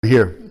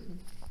here.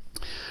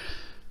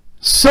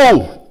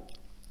 So,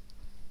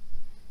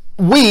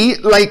 we,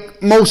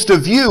 like most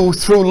of you,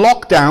 through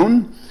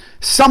lockdown,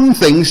 some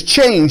things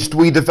changed.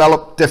 We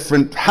developed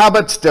different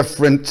habits,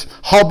 different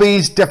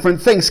hobbies,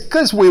 different things,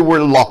 because we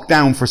were locked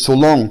down for so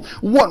long.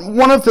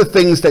 One of the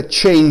things that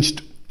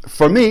changed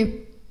for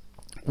me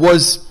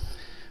was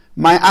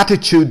my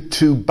attitude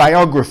to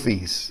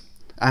biographies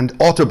and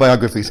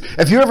autobiographies.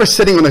 If you're ever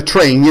sitting on a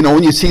train,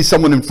 and you see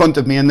someone in front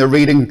of me and they're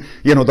reading,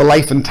 the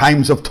life and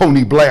times of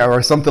Tony Blair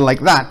or something like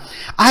that,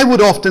 I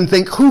would often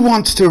think, who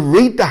wants to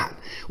read that?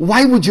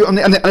 Why would you? And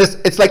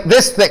it's like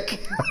this thick.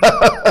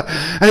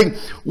 I think,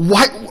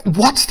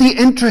 what's the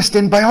interest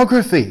in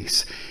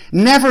biographies?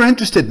 Never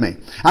interested me.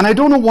 And I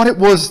don't know what it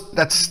was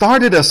that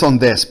started us on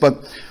this,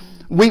 but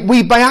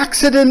we by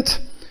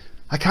accident,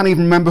 I can't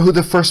even remember who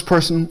the first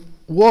person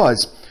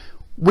was.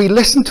 We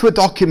listened to a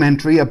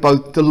documentary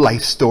about the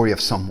life story of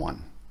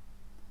someone.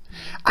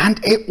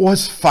 And it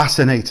was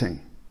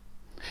fascinating.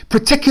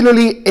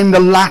 Particularly in the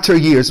latter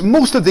years.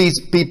 Most of these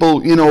people,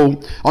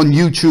 on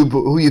YouTube,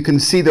 who you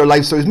can see their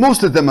life stories,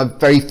 most of them are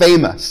very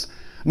famous.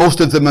 Most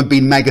of them have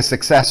been mega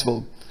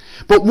successful.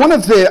 But one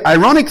of the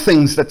ironic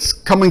things that's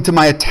coming to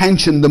my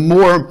attention, the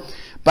more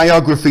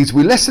biographies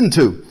we listen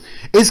to,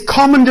 is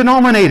common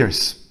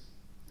denominators.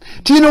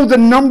 Do you know the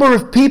number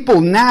of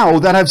people now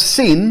that I've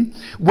seen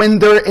when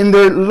they're in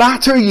their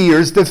latter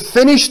years, they've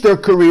finished their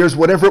careers,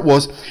 whatever it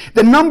was,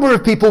 the number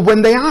of people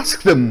when they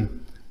ask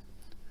them,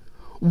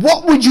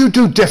 what would you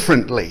do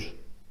differently?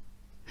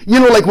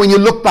 Like when you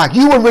look back,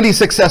 you were really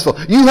successful,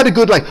 you had a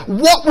good life,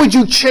 what would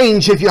you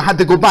change if you had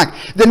to go back?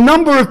 The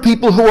number of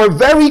people who are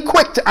very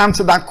quick to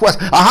answer that question,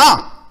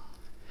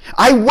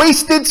 I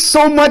wasted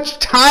so much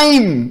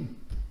time.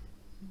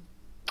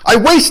 I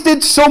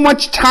wasted so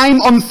much time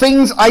on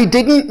things I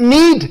didn't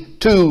need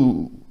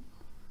to.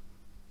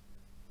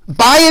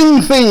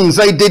 Buying things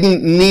I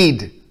didn't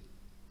need.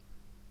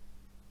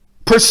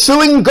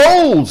 Pursuing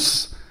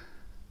goals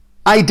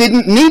I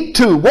didn't need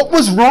to. What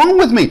was wrong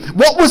with me?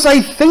 What was I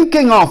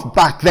thinking of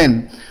back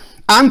then?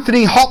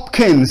 Anthony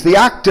Hopkins, the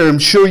actor, I'm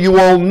sure you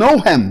all know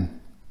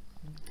him.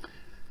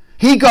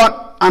 He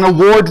got an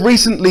award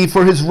recently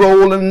for his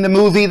role in the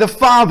movie The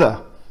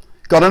Father.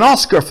 Got an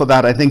Oscar for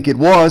that, I think it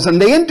was.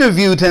 And they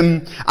interviewed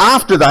him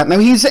after that. Now,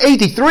 he's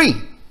 83.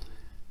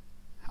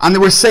 And they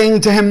were saying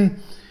to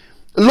him,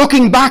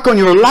 looking back on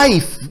your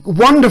life,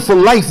 wonderful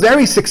life,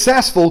 very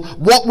successful,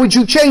 what would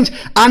you change?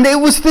 And it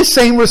was the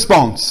same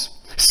response.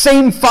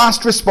 Same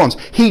fast response.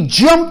 He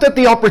jumped at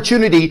the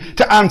opportunity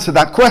to answer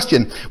that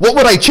question. What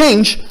would I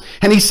change?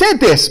 And he said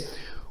this,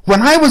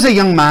 when I was a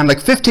young man, like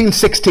 15,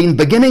 16,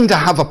 beginning to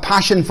have a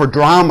passion for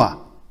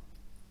drama,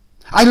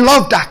 I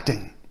loved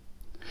acting.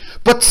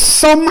 But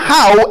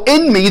somehow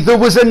in me there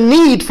was a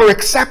need for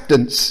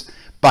acceptance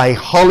by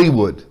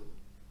Hollywood.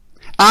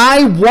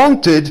 I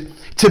wanted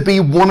to be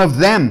one of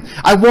them.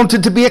 I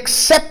wanted to be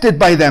accepted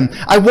by them.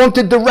 I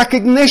wanted the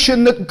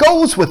recognition that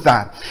goes with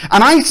that.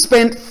 And I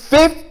spent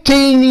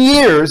 15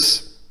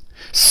 years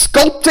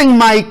sculpting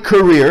my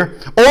career,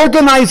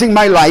 organizing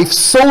my life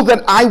so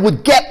that I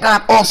would get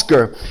that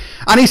Oscar.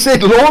 And he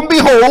said, lo and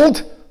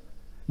behold,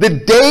 the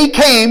day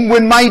came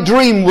when my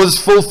dream was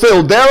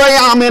fulfilled. There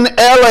I am in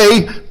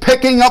LA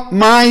picking up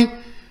my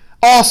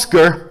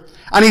Oscar.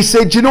 And he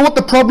said, you know what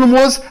the problem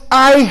was?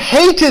 I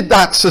hated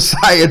that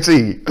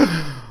society.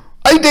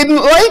 I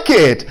didn't like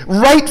it.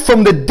 Right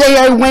from the day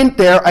I went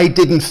there, I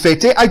didn't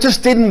fit it. I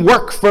just didn't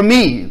work for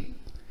me.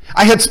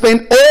 I had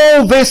spent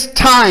all this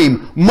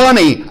time,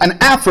 money, and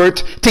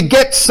effort to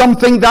get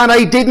something that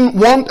I didn't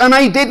want and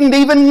I didn't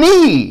even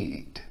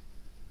need.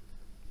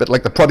 Bit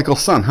like the prodigal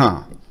son,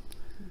 huh?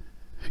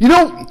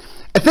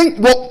 I think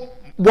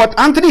what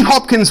Anthony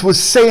Hopkins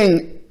was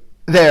saying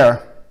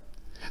there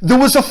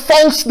was a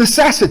false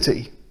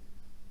necessity.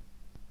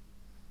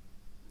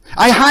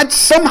 I had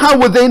somehow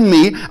within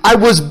me, I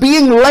was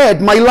being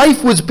led, my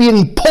life was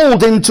being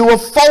pulled into a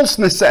false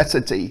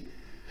necessity.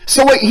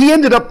 So he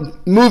ended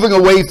up moving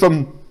away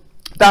from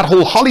that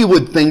whole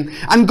Hollywood thing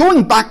and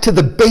going back to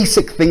the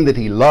basic thing that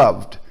he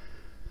loved,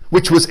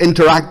 which was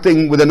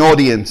interacting with an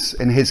audience,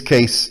 in his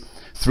case,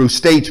 through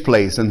stage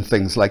plays and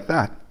things like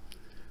that.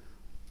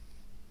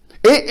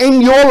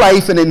 In your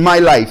life and in my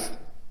life,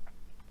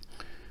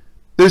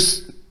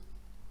 there's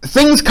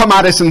things come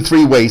at us in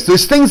three ways.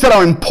 There's things that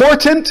are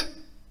important,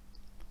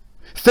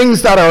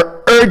 things that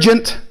are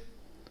urgent,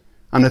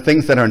 and the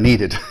things that are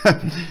needed.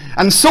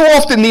 And so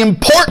often the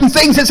important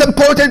things, it's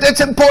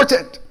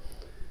important,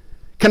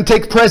 can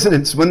take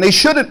precedence when they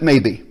shouldn't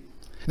maybe.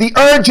 The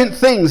urgent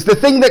things, the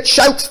thing that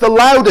shouts the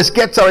loudest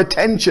gets our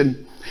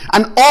attention.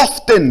 And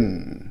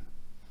often,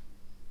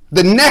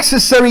 the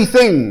necessary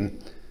thing,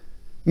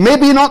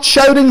 maybe not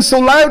shouting so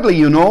loudly,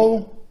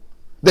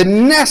 the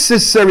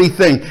necessary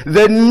thing,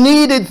 the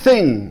needed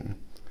thing,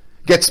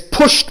 gets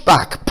pushed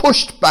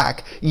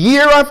back,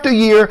 year after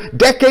year,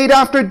 decade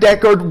after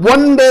decade.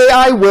 One day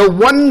I will,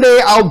 one day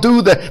I'll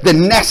do the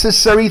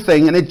necessary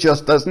thing, and it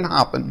just doesn't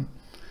happen.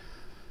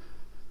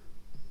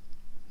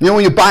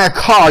 When you buy a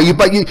car, you've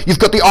got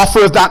the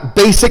offer of that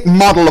basic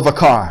model of a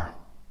car.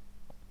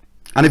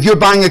 And if you're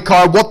buying a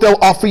car, what they'll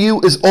offer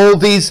you is all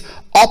these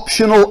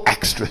optional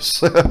extras.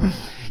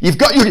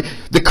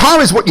 The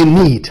car is what you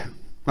need,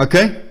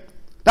 okay?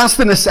 That's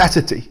the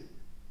necessity.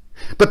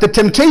 But the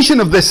temptation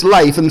of this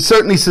life, and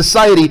certainly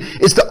society,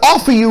 is to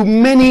offer you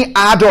many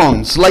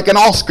add-ons, like an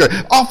Oscar,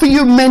 offer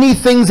you many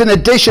things in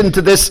addition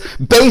to this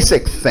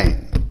basic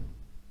thing.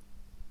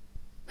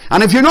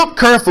 And if you're not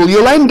careful,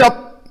 you'll end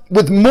up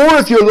with more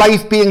of your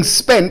life being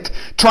spent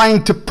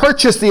trying to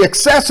purchase the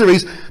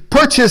accessories,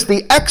 purchase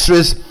the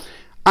extras,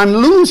 and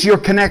lose your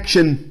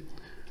connection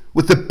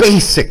with the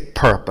basic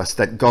purpose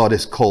that God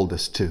has called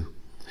us to.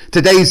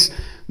 Today's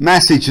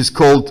message is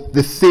called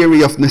The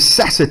Theory of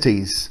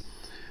Necessities.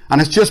 And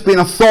it's just been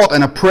a thought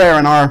and a prayer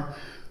in our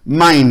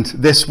mind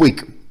this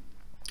week.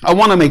 I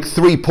want to make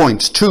 3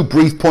 points, 2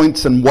 brief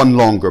points and 1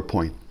 longer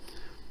point.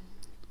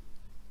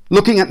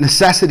 Looking at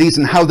necessities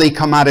and how they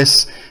come at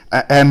us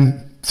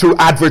through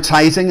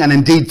advertising and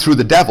indeed through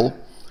the devil.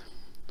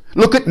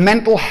 Look at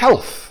mental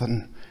health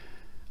and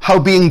how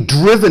being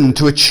driven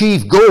to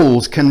achieve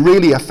goals can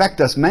really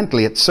affect us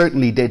mentally. It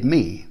certainly did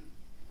me.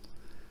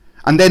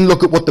 And then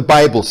look at what the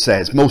Bible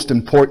says, most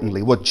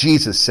importantly, what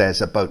Jesus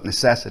says about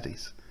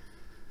necessities.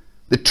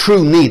 The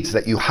true needs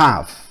that you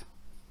have.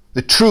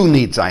 The true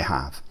needs I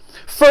have.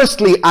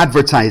 Firstly,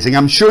 advertising.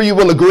 I'm sure you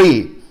will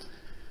agree.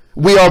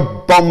 We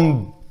are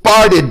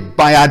bombarded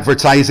by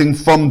advertising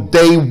from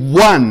day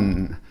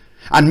one.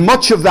 And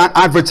much of that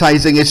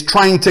advertising is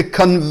trying to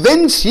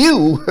convince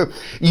you,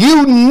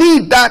 you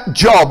need that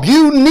job,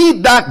 you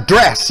need that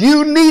dress,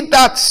 you need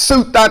that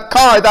suit, that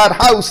car, that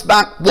house,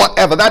 that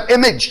whatever, that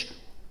image.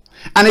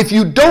 And if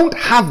you don't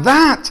have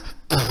that,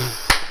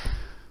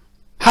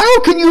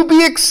 how can you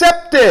be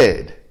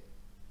accepted?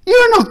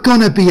 You're not going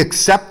to be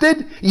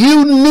accepted.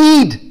 You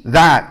need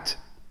that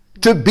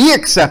to be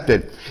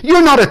accepted.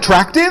 You're not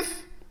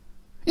attractive.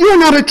 You're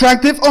not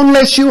attractive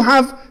unless you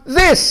have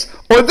this,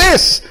 or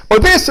this, or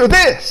this, or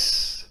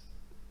this.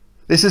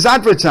 This is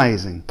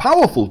advertising.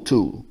 Powerful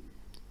tool.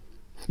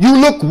 You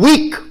look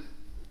weak.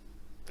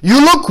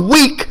 You look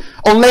weak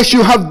unless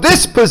you have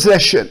this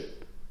possession.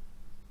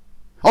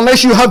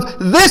 Unless you have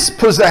this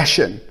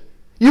possession.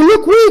 You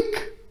look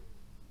weak.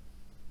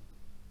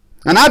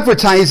 And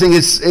advertising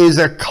is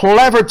a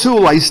clever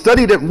tool. I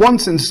studied it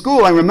once in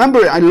school. I remember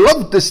I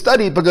loved the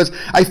study because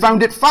I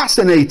found it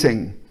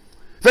fascinating.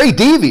 Very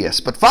devious,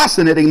 but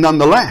fascinating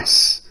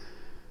nonetheless.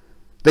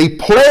 They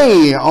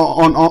play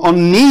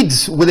on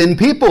needs within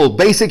people,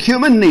 basic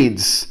human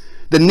needs.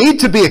 The need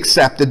to be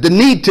accepted, the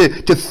need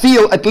to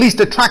feel at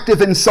least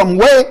attractive in some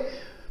way,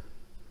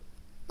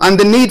 and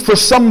the need for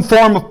some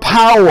form of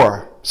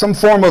power, some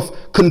form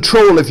of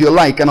control, if you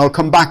like, and I'll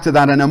come back to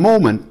that in a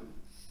moment.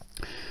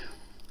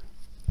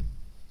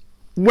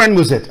 When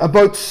was it?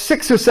 About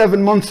 6 or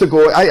 7 months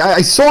ago,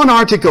 I saw an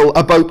article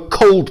about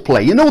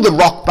Coldplay. You know the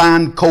rock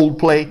band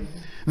Coldplay?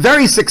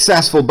 Very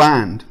successful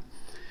band.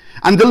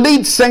 And the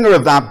lead singer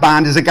of that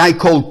band is a guy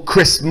called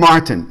Chris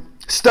Martin.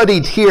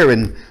 Studied here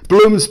in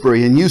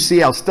Bloomsbury in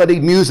UCL,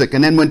 studied music,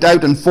 and then went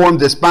out and formed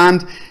this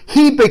band.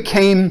 He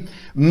became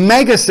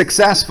mega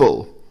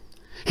successful.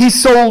 He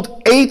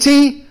sold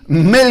 80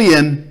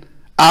 million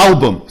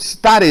albums.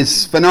 That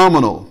is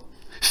phenomenal.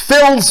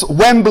 Fills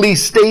Wembley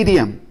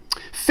Stadium.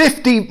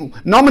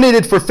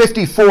 Nominated for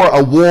 54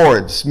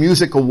 awards,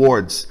 music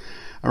awards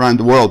around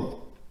the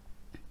world.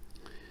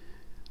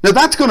 Now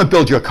that's going to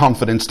build your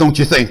confidence, don't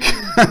you think?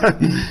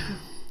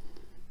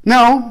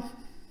 No.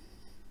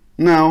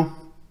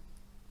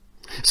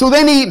 So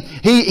then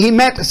he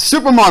met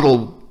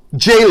supermodel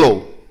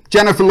J-Lo,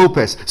 Jennifer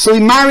Lopez. So he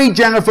married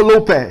Jennifer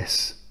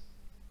Lopez.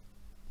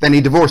 Then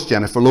he divorced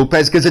Jennifer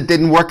Lopez because it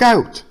didn't work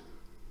out.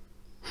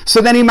 So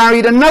then he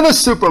married another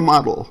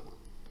supermodel,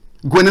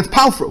 Gwyneth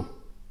Paltrow.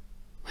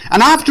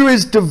 And after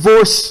his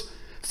divorce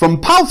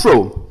from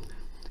Paltrow,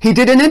 he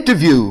did an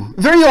interview,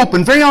 very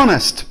open, very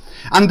honest.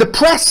 And the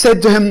press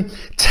said to him,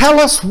 tell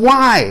us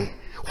why.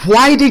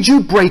 Why did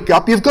you break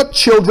up? You've got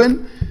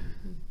children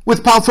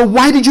with Paltrow.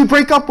 Why did you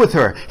break up with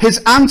her?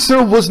 His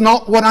answer was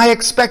not what I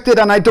expected,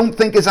 and I don't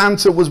think his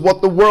answer was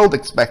what the world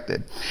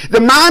expected. The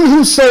man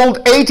who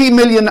sold 80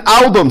 million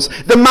albums,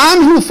 the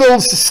man who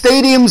fills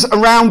stadiums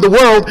around the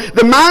world,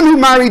 the man who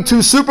married 2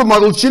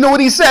 supermodels, you know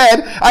what he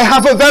said? I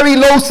have a very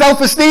low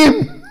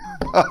self-esteem.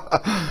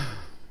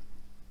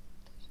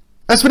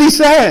 That's what he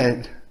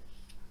said.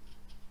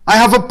 I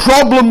have a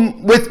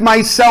problem with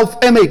my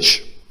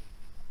self-image.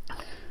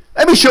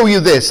 Let me show you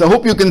this. I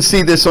hope you can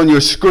see this on your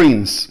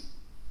screens.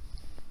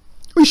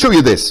 Let me show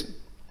you this.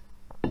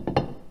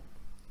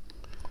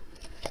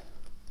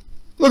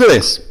 Look at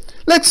this.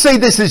 Let's say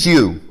this is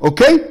you,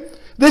 okay?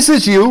 This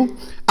is you,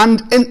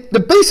 and in the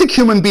basic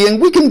human being,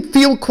 we can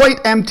feel quite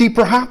empty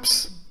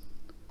perhaps.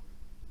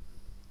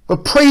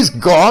 But praise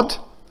God.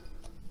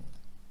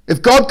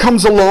 If God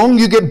comes along,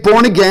 you get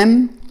born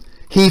again.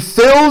 He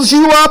fills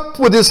you up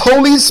with His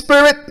Holy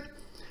Spirit.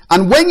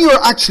 And when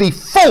you're actually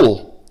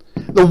full,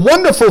 the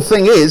wonderful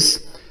thing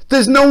is,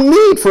 there's no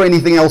need for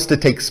anything else to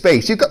take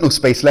space. You've got no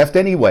space left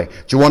anyway.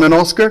 Do you want an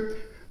Oscar?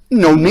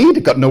 No need.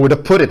 I've got nowhere to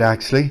put it,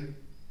 actually.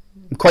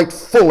 I'm quite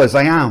full as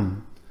I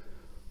am.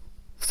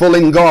 full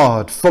in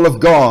God, full of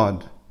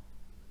God.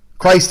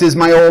 Christ is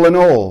my all in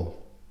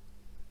all.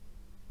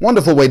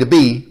 Wonderful way to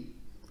be.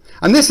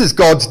 And this is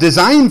God's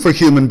design for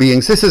human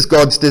beings. This is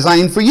God's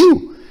design for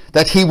you,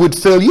 that he would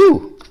fill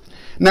you.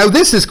 Now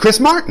this is Chris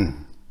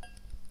Martin.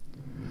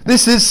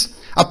 This is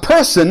a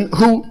person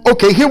who,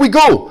 okay, here we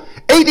go.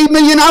 80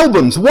 million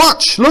albums.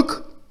 Watch,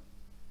 look.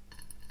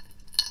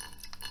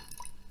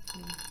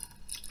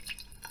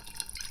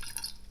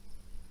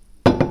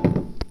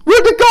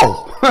 Where'd it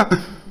go?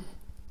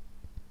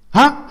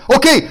 Huh?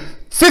 Okay,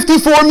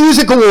 54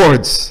 music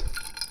awards.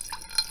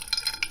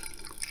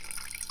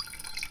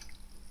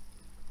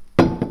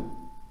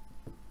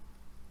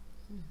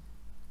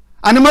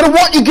 And no matter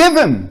what you give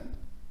him,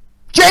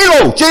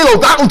 J-Lo,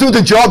 that'll do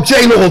the job.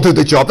 J-Lo will do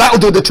the job. That'll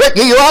do the trick.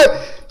 Here you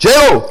are,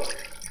 J-Lo.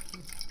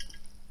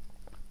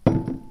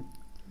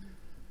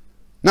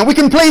 Now we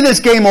can play this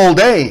game all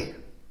day.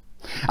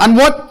 And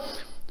what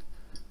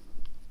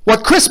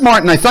Chris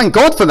Martin, I thank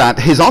God for that,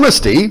 his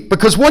honesty,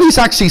 because what he's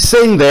actually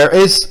saying there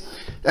is,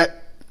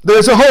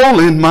 there's a hole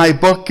in my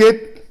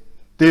bucket.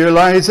 Dear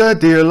Liza,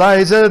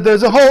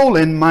 there's a hole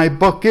in my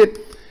bucket.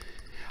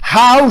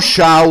 How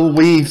shall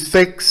we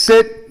fix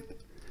it?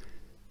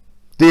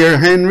 Dear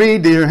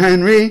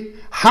Henry,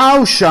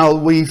 how shall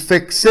we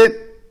fix it?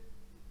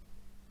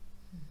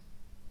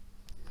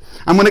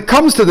 And when it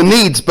comes to the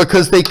needs,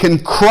 because they can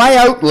cry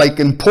out like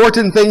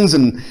important things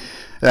and,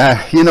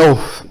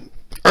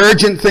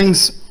 urgent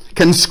things,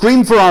 can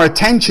scream for our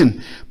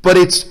attention, but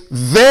it's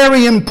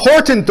very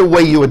important the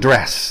way you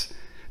address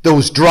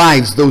those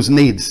drives, those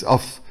needs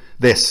of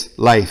this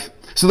life.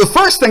 So the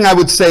first thing I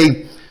would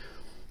say,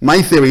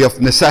 my theory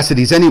of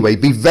necessities anyway,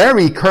 be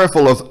very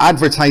careful of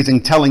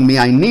advertising telling me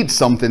I need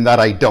something that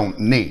I don't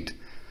need.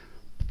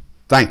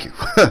 Thank you.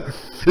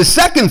 The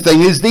second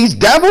thing is these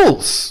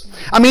devils.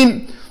 I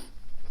mean,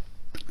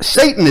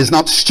 Satan is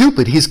not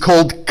stupid. He's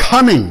called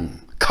cunning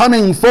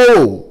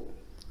foe.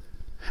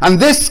 And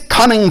this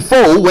cunning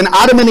foe, when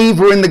Adam and Eve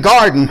were in the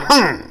garden,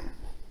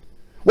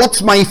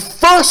 what's my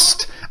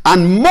first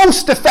and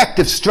most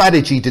effective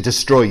strategy to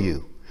destroy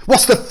you?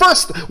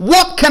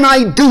 What can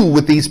I do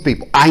with these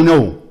people? I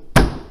know.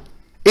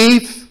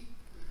 Eve,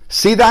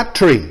 see that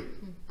tree?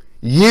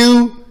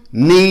 You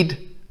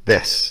need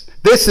this.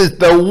 This is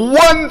the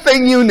one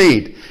thing you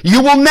need.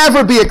 You will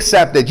never be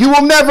accepted. You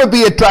will never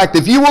be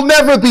attractive. You will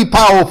never be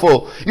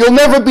powerful. You'll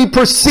never be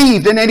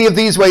perceived in any of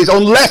these ways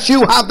unless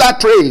you have that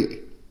tree.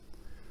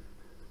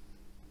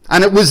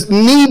 And it was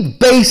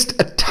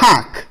need-based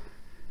attack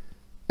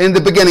in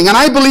the beginning. And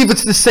I believe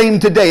it's the same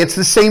today. It's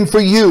the same for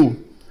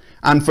you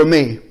and for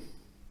me.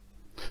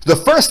 The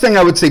first thing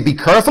I would say, be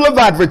careful of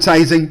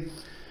advertising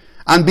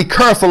and be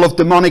careful of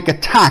demonic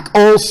attack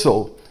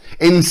also,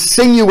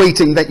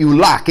 insinuating that you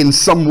lack in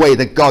some way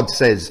that God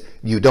says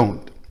you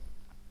don't.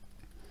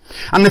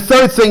 And the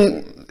third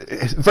thing,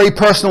 very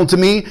personal to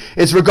me,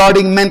 is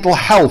regarding mental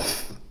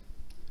health.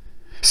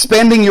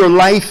 Spending your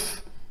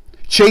life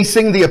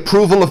chasing the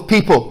approval of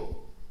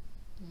people.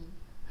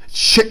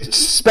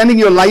 Spending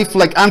your life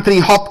like Anthony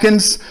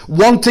Hopkins,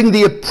 wanting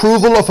the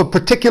approval of a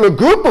particular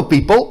group of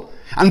people,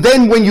 and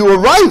then when you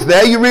arrive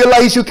there, you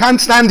realize you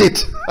can't stand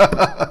it.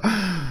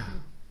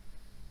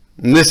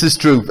 And this is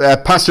true.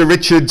 Pastor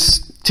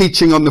Richard's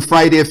teaching on the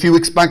Friday a few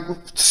weeks back,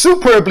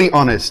 superbly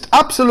honest,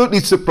 absolutely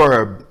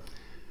superb.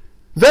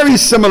 Very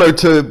similar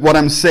to what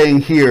I'm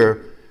saying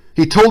here.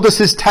 He told us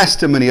his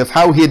testimony of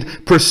how he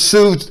had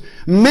pursued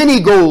many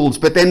goals,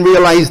 but then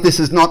realized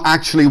this is not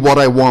actually what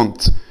I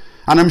want.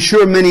 And I'm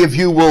sure many of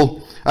you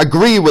will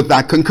agree with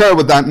that, concur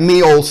with that,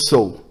 me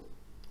also.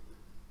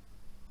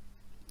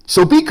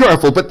 So be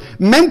careful, but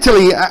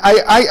mentally,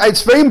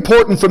 it's very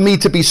important for me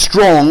to be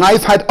strong.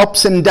 I've had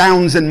ups and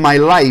downs in my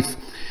life,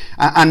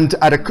 and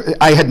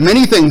I had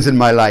many things in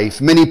my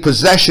life, many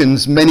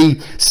possessions,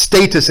 many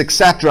status,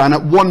 etc. And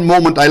at one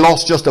moment, I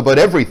lost just about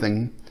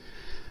everything,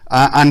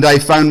 and I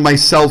found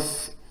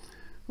myself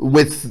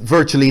with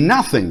virtually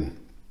nothing.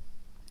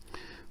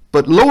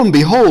 But lo and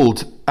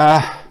behold,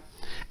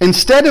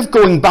 instead of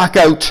going back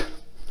out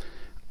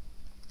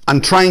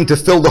and trying to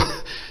fill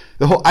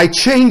I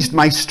changed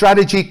my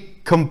strategy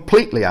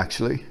completely,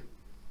 actually.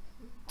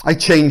 I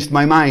changed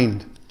my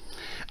mind.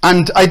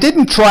 And I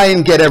didn't try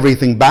and get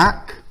everything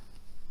back.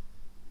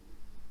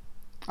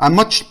 I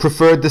much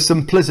preferred the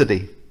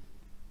simplicity.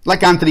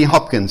 Like Anthony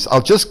Hopkins,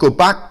 I'll just go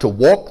back to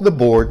walk the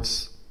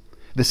boards,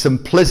 the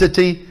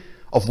simplicity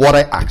of what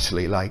I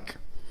actually like.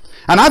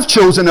 And I've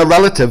chosen a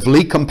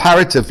relatively,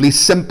 comparatively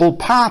simple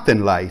path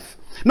in life.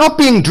 Not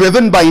being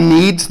driven by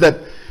needs that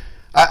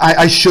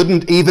I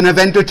shouldn't even have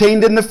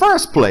entertained in the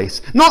first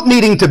place. Not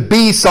needing to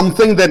be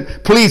something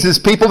that pleases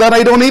people that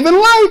I don't even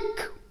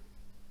like.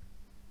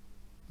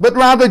 But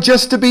rather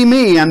just to be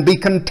me and be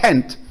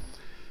content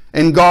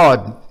in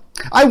God.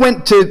 I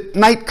went to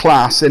night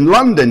class in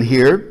London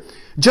here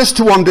just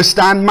to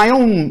understand my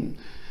own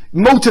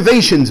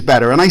motivations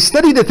better. And I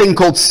studied a thing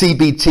called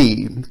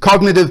CBT,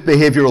 Cognitive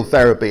Behavioral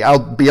Therapy. I'll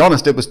be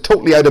honest, it was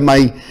totally out of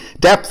my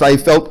depth. I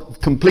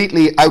felt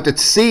completely out at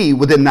sea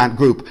within that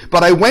group.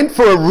 But I went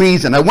for a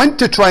reason. I went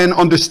to try and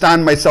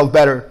understand myself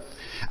better.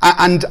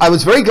 And I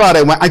was very glad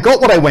I went. I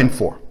got what I went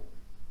for.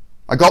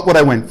 I got what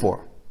I went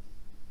for.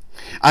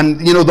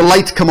 And, you know, the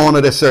lights come on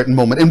at a certain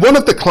moment. In one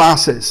of the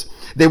classes,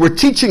 they were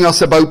teaching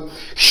us about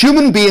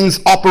human beings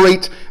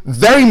operate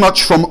very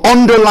much from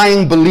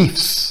underlying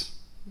beliefs.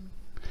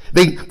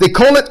 They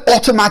call it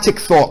automatic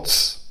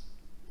thoughts.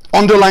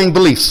 Underlying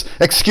beliefs.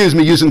 Excuse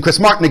me using Chris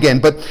Martin again,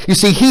 but you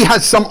see, he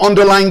has some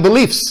underlying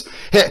beliefs.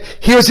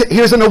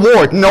 Here's an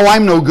award. No,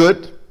 I'm no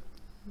good.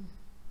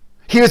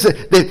 Here's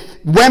the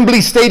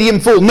Wembley Stadium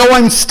full. No,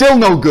 I'm still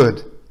no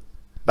good.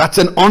 That's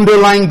an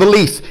underlying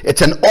belief.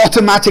 It's an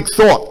automatic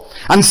thought.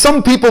 And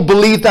some people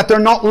believe that they're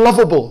not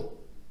lovable.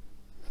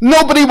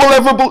 Nobody will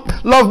ever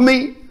love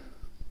me.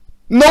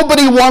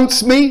 Nobody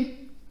wants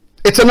me.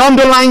 It's an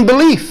underlying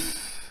belief.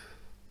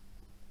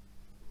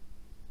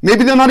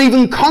 Maybe they're not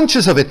even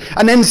conscious of it.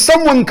 And then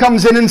someone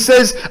comes in and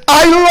says,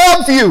 I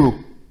love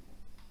you.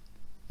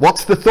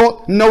 What's the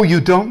thought? No,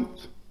 you don't.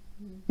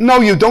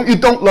 No, you don't. You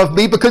don't love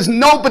me because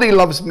nobody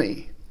loves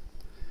me.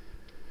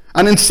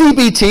 And in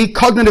CBT,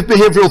 cognitive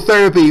behavioral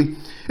therapy,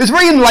 it was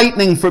very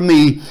enlightening for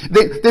me.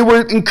 They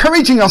were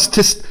encouraging us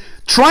to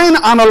try and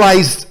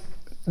analyze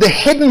the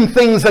hidden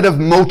things that have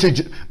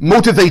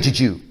motivated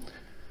you.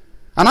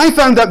 And I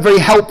found that very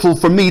helpful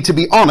for me, to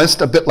be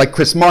honest, a bit like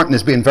Chris Martin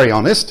is being very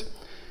honest,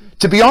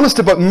 to be honest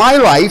about my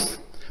life,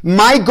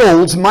 my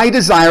goals, my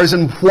desires,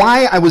 and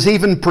why I was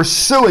even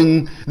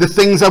pursuing the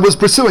things I was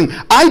pursuing.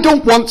 I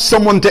don't want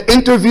someone to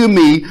interview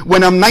me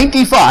when I'm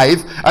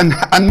 95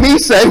 and me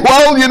say,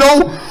 well, you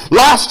know,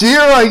 last year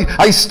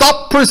I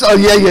stopped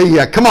pursuing.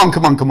 Yeah. Come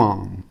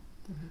on.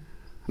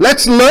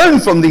 Let's learn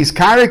from these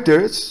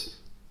characters.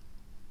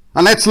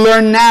 And let's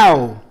learn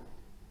now.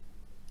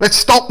 Let's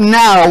stop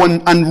now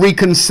and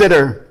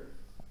reconsider.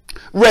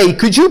 Ray,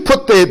 could you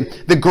put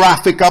the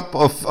graphic up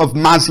of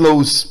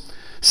Maslow's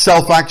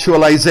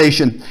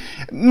self-actualization?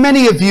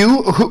 Many of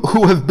you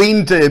who have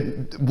been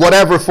to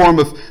whatever form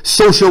of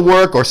social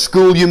work or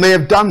school, you may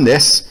have done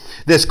this.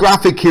 This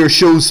graphic here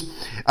shows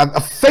a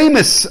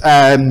famous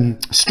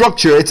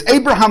structure. It's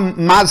Abraham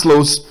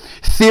Maslow's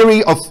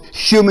theory of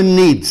human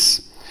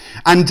needs.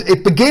 And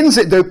it begins,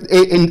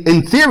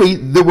 in theory,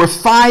 there were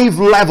 5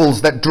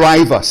 levels that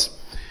drive us.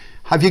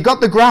 Have you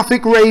got the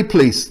graphic, Ray,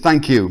 please?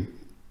 Thank you.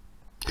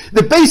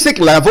 The basic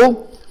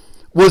level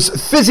was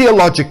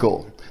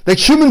physiological. That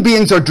human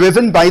beings are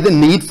driven by the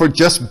need for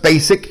just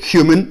basic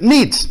human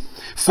needs.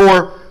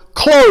 For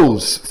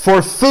clothes,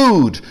 for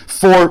food,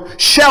 for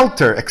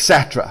shelter,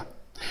 etc.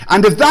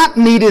 And if that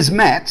need is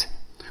met,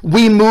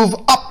 we move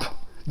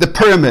up the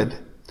pyramid.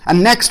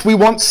 And next we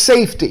want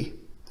safety.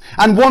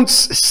 And once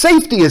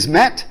safety is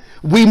met,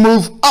 we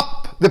move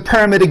up the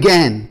pyramid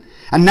again.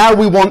 And now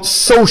we want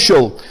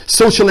social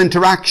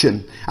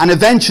interaction. And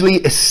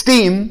eventually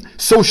esteem,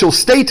 social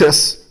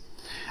status.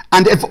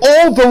 And if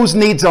all those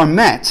needs are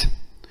met,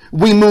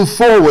 we move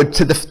forward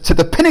to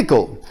the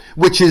pinnacle,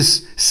 which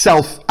is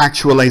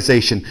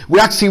self-actualization. We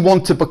actually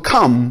want to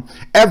become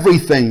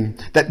everything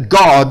that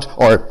God,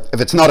 or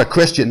if it's not a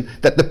Christian,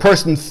 that the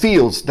person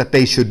feels that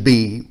they should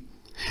be.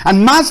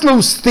 And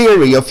Maslow's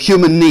theory of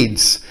human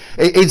needs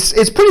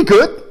is pretty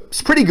good.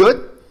 It's pretty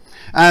good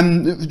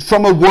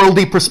from a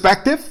worldly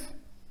perspective.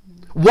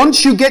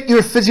 Once you get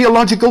your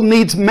physiological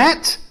needs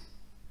met,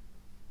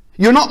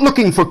 you're not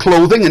looking for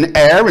clothing and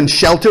air and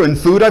shelter and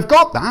food. I've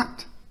got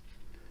that.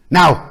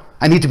 Now,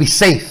 I need to be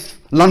safe.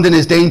 London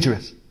is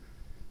dangerous.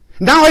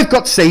 Now I've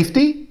got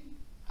safety.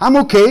 I'm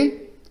okay.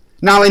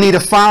 Now I need a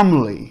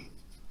family.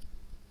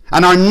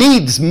 And our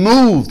needs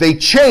move. They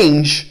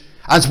change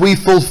as we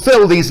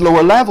fulfill these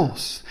lower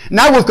levels.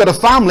 Now we've got a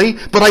family,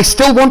 but I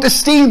still want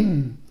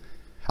esteem.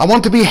 I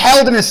want to be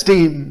held in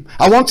esteem.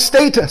 I want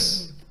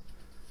status.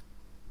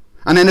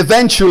 And then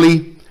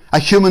eventually, a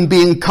human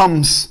being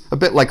comes, a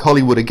bit like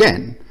Hollywood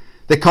again.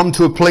 They come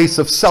to a place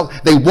of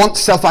they want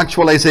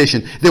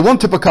self-actualization. They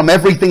want to become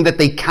everything that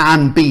they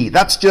can be.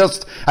 That's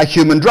just a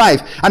human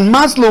drive. And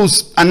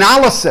Maslow's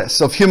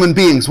analysis of human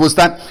beings was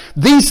that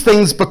these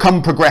things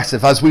become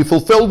progressive. As we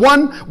fulfill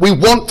one, we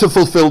want to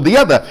fulfill the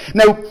other.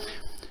 Now,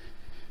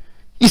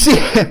 you see,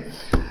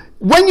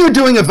 when you're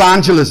doing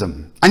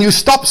evangelism and you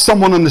stop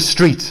someone on the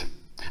street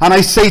and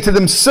I say to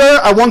them, sir,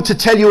 I want to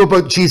tell you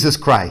about Jesus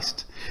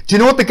Christ. Do you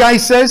know what the guy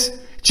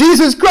says?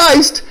 Jesus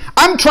Christ,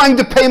 I'm trying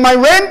to pay my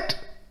rent.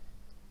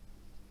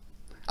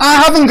 I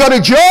haven't got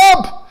a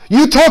job.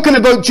 You talking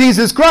about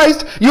Jesus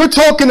Christ? You're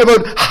talking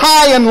about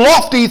high and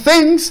lofty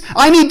things.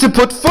 I need to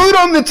put food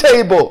on the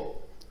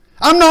table.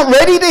 I'm not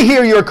ready to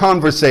hear your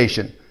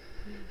conversation.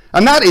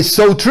 And that is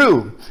so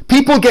true.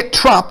 People get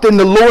trapped in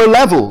the lower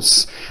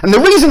levels. And the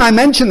reason I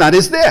mention that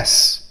is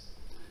this.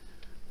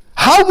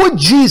 How would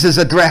Jesus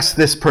address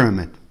this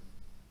pyramid?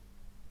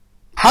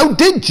 How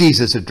did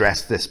Jesus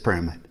address this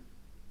pyramid?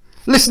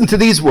 Listen to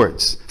these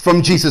words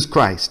from Jesus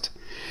Christ.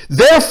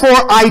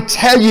 Therefore I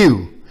tell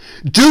you,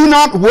 do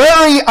not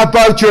worry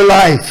about your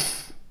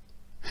life.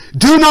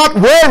 Do not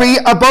worry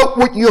about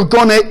what you're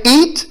going to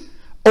eat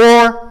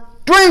or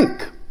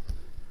drink.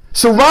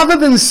 So rather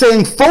than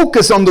saying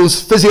focus on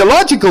those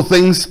physiological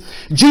things,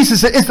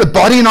 Jesus said, is the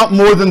body not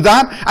more than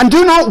that? And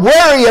do not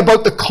worry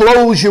about the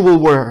clothes you will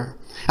wear.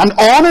 And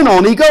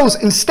on he goes.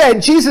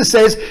 Instead, Jesus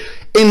says,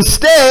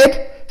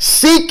 instead,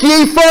 seek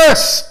ye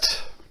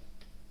first.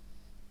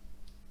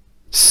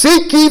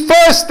 Seek ye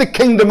first the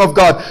kingdom of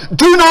God.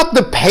 Do not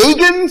the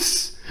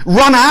pagans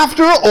run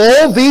after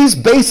all these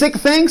basic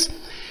things?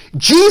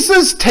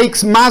 Jesus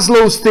takes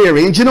Maslow's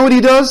theory, and do you know what he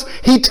does?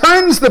 He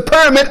turns the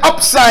pyramid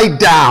upside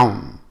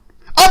down.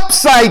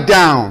 Upside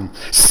down.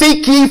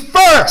 Seek ye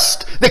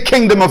first the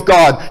kingdom of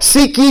God.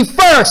 Seek ye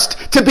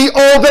first to be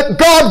all that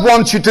God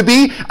wants you to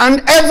be,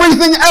 and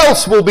everything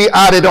else will be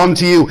added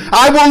unto you.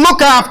 I will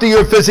look after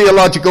your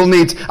physiological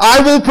needs.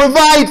 I will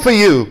provide for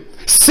you.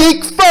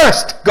 Seek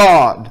first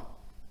God.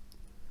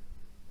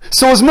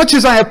 So as much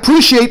as I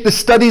appreciate the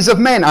studies of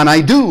men, and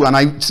I do, and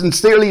I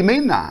sincerely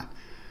mean that,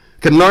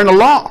 can learn a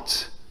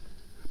lot,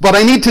 but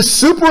I need to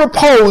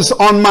superimpose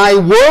on my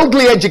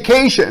worldly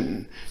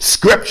education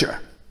Scripture.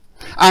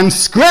 And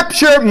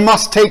Scripture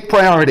must take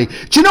priority.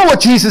 Do you know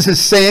what Jesus is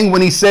saying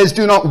when he says,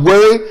 do not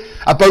worry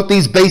about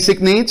these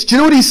basic needs? Do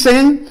you know what he's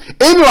saying?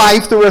 In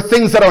life, there are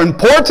things that are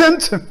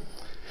important.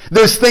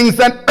 There's things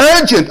that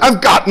are urgent.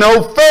 I've got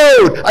no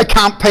food. I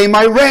can't pay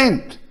my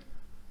rent.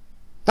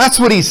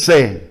 That's what he's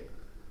saying.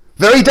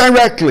 Very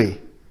directly.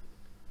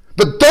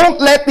 But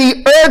don't let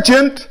the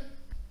urgent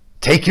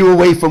take you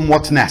away from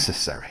what's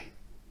necessary.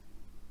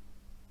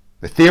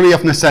 The theory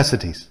of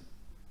necessities.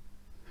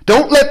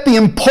 Don't let the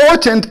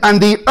important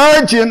and the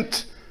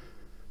urgent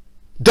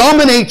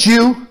dominate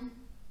you.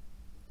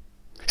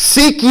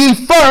 Seek ye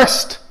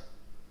first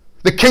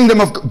the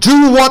kingdom of God.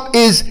 Do what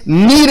is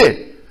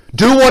needed.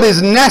 Do what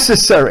is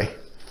necessary.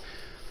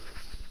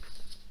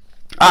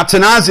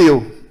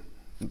 Atanasio,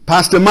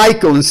 Pastor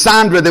Michael and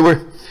Sandra, they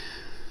were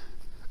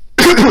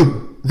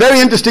very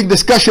interesting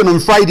discussion on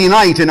Friday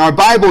night in our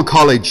Bible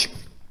college.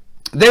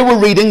 They were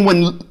reading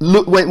when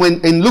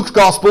in Luke's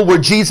gospel where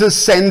Jesus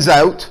sends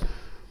out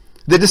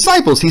the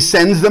disciples. He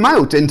sends them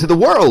out into the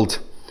world.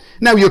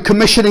 Now you're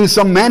commissioning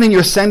some men and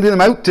you're sending them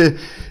out to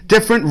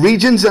different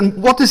regions,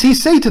 and what does he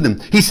say to them?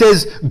 He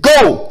says,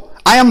 go,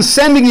 I am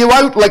sending you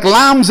out like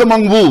lambs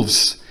among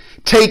wolves.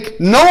 Take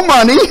no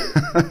money.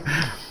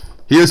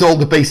 Here's all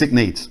the basic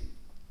needs.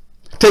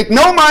 Take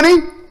no money.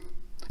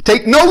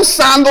 Take no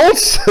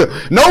sandals,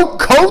 no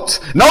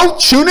coat, no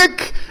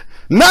tunic,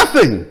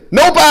 nothing,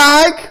 no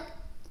bag,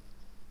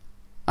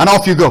 and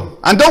off you go.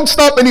 And don't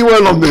stop anywhere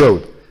along the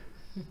road.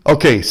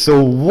 Okay,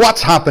 so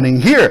what's happening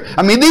here?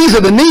 I mean, these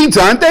are the needs,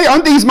 aren't they?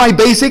 Aren't these my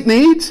basic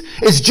needs?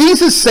 Is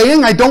Jesus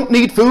saying I don't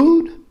need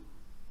food?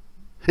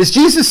 Is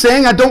Jesus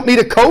saying I don't need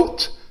a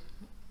coat?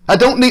 I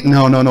don't need...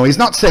 No, he's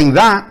not saying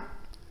that.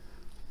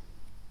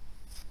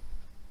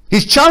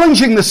 He's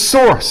challenging the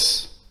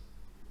source.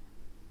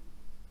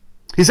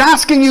 He's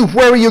asking you,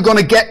 where are you going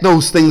to get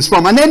those things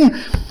from? And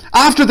then,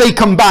 after they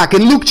come back,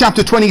 in Luke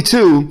chapter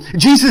 22,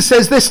 Jesus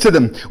says this to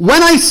them,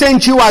 when I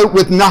sent you out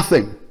with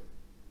nothing,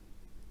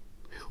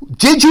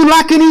 did you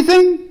lack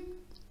anything?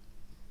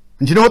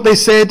 And you know what they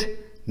said?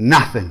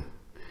 Nothing.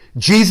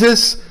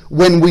 Jesus,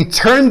 when we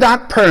turned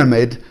that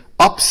pyramid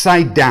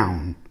upside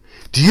down,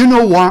 do you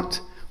know what?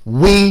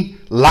 We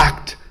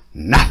lacked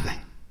nothing.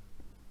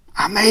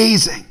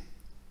 Amazing.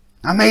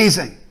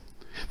 Amazing.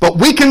 But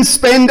we can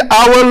spend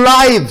our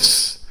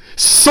lives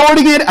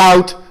sorting it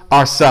out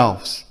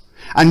ourselves.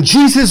 And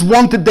Jesus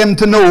wanted them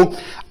to know,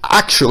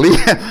 actually,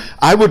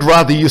 I would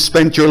rather you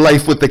spent your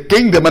life with the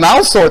kingdom and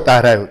I'll sort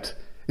that out.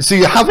 So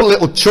you have a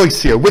little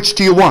choice here. Which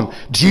do you want?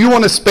 Do you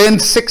want to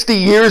spend 60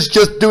 years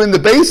just doing the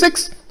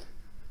basics?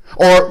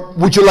 Or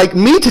would you like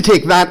me to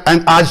take that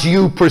and as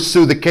you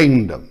pursue the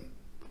kingdom?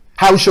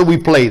 How shall we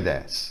play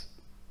this?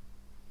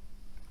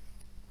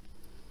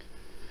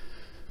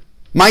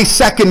 My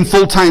second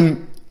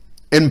full-time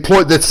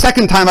the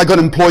second time I got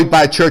employed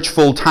by a church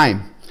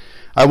full-time.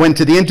 I went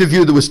to the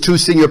interview. There was 2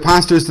 senior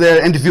pastors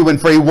there. Interview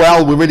went very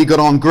well. We really got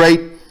on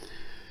great.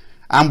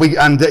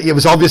 And it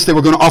was obvious they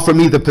were going to offer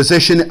me the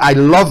position. I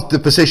loved the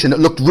position. It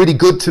looked really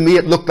good to me.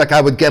 It looked like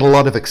I would get a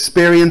lot of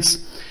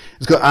experience.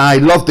 I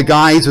loved the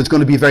guys. It was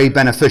going to be very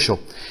beneficial.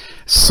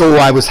 So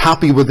I was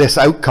happy with this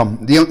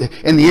outcome.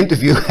 In the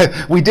interview,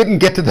 we didn't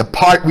get to the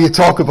part where you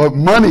talk about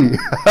money.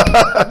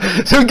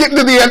 So we get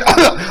to the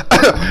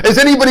end. Is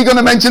anybody going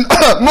to mention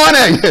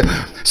money?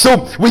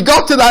 So we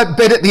got to that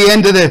bit at the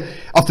end of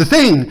the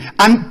thing,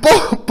 and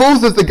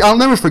both of the, I'll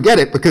never forget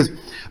it, because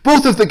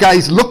both of the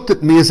guys looked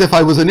at me as if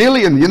I was an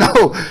alien. You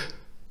know,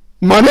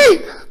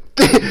 money?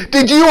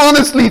 Did you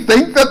honestly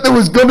think that there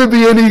was going to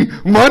be any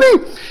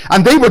money?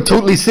 And they were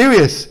totally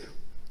serious.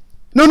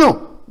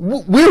 No.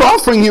 We're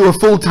offering you a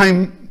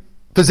full-time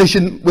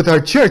position with our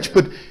church,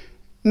 but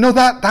no,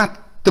 that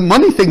the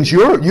money thing's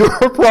your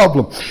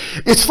problem.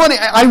 It's funny.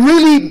 I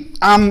really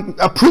am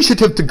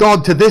appreciative to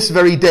God to this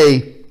very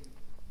day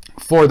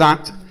for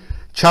that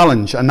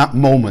challenge and that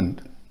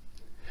moment,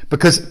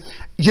 because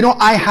you know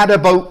I had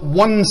about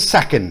 1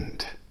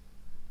 second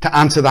to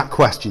answer that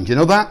question. Do you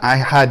know that? I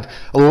had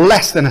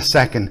less than a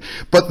second,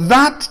 but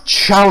that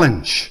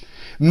challenge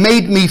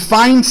made me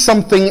find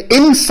something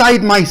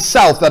inside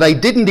myself that I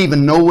didn't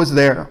even know was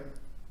there.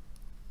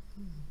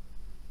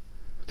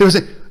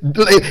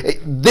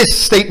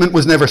 This statement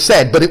was never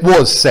said, but it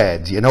was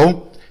said, you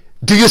know.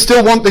 Do you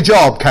still want the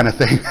job, kind of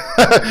thing.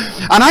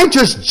 And I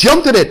just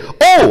jumped at it.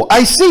 Oh,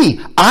 I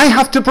see. I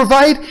have to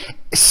provide.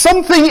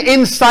 Something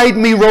inside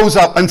me rose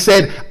up and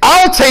said,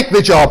 I'll take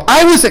the job.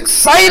 I was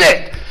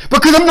excited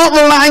because I'm not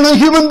relying on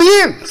human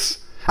beings.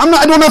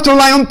 I don't have to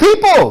rely on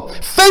people.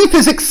 Faith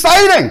is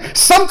exciting.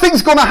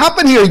 Something's going to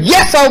happen here.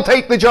 Yes, I'll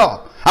take the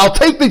job. I'll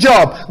take the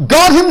job.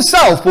 God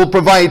himself will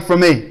provide for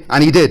me.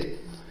 And he did.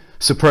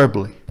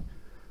 Superbly.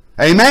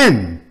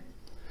 Amen.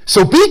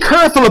 So be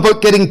careful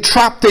about getting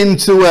trapped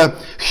into a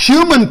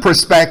human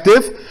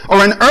perspective or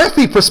an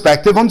earthly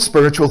perspective on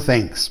spiritual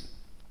things.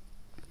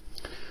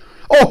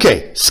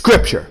 Okay,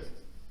 scripture.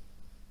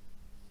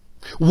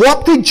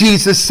 What did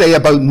Jesus say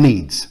about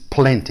needs?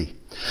 Plenty.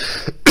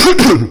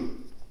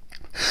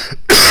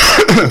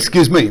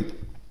 Excuse me.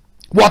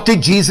 What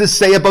did Jesus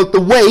say about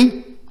the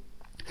way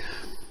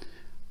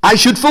I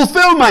should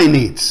fulfill my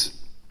needs?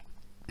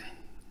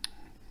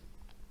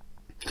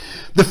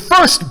 The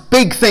first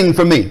big thing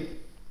for me,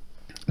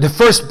 the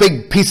first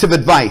big piece of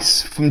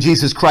advice from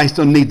Jesus Christ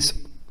on needs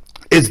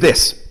is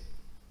this.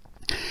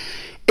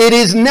 It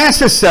is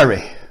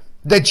necessary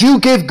that you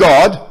give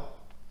God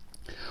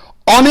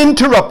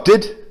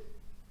uninterrupted,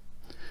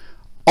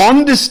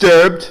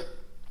 undisturbed,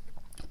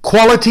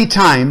 quality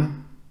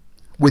time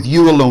with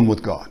you alone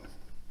with God.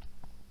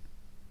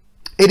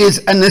 It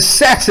is a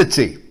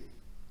necessity.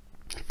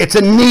 It's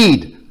a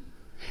need.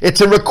 It's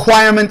a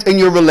requirement in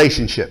your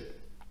relationship.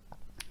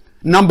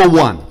 Number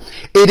one,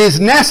 it is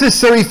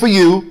necessary for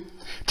you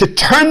to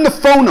turn the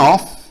phone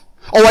off.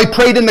 Oh, I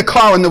prayed in the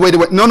car on the way to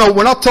work. No,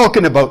 we're not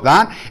talking about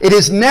that. It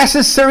is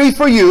necessary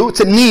for you, it's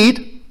a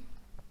need,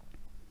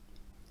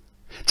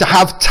 to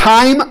have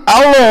time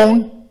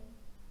alone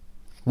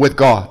with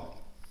God.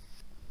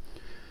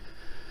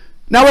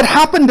 Now it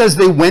happened as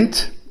they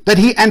went that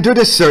he entered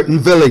a certain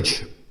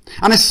village,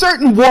 and a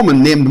certain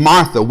woman named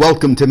Martha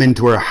welcomed him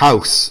into her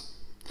house.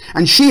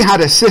 And she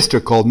had a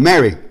sister called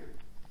Mary,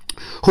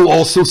 who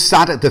also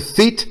sat at the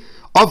feet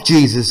of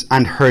Jesus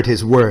and heard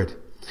his word.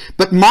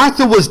 But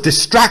Martha was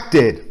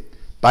distracted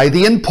by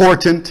the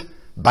important,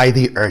 by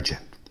the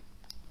urgent.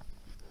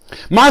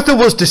 Martha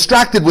was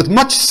distracted with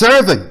much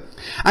serving,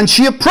 and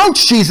she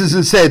approached Jesus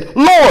and said,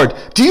 Lord,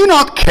 do you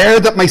not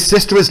care that my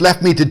sister has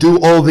left me to do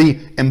all the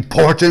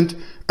important,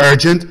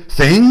 urgent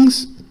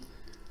things?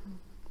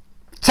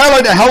 Tell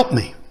her to help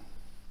me.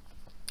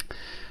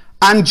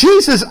 And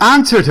Jesus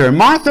answered her,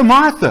 Martha,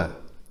 Martha,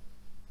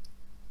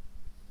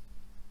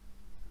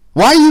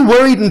 why are you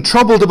worried and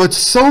troubled about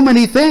so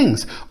many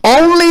things?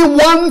 Only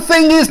one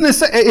thing is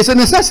a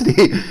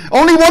necessity.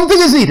 Only one thing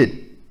is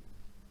needed.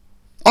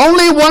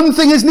 Only one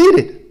thing is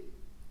needed.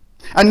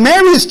 And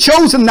Mary has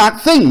chosen that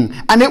thing,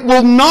 and it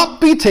will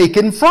not be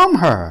taken from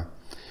her.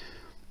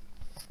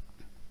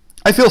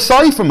 I feel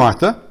sorry for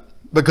Martha,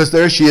 because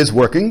there she is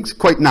working. It's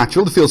quite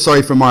natural to feel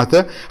sorry for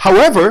Martha.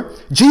 However,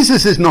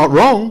 Jesus is not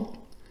wrong.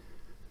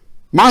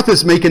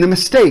 Martha's making a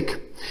mistake.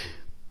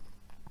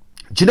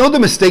 Do you know the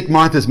mistake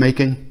Martha's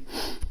making?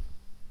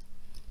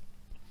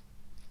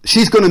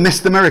 She's going to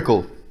miss the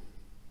miracle.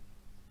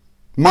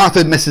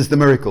 Martha misses the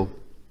miracle.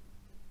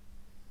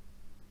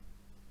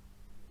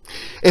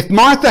 If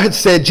Martha had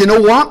said, you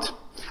know what?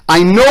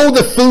 I know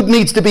the food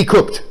needs to be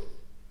cooked,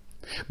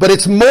 but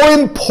it's more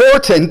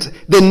important,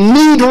 the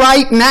need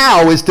right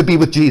now is to be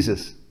with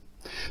Jesus.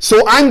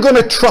 So I'm going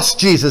to trust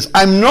Jesus.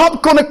 I'm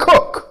not going to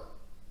cook.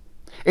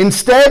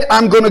 Instead,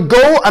 I'm going to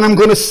go and I'm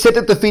going to sit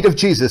at the feet of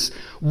Jesus.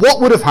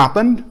 What would have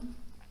happened?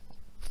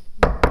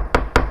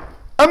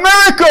 A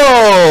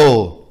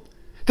miracle!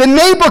 The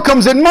neighbor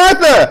comes in,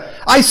 Martha,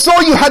 I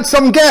saw you had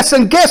some guests,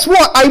 and guess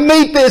what? I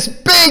made this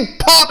big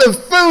pot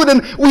of food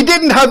and we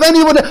didn't have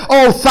anyone.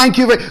 Oh, thank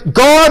you.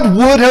 God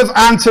would have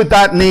answered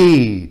that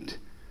need.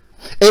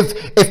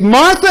 If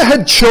Martha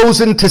had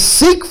chosen to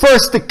seek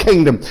first the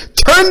kingdom,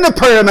 turn the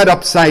pyramid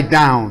upside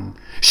down,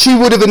 she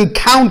would have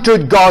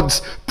encountered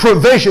God's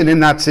provision in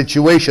that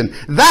situation.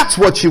 That's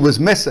what she was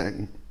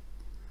missing.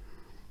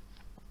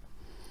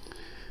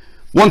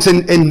 Once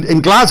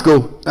in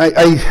Glasgow,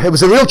 it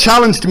was a real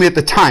challenge to me at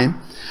the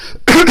time.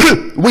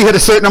 We had a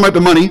certain amount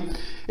of money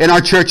in our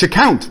church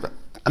account,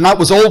 and that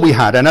was all we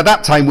had. And at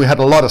that time, we had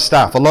a lot of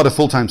staff, a lot of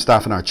full-time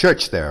staff in our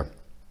church there.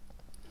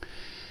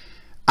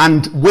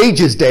 And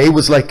wages day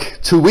was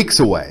like 2 weeks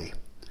away.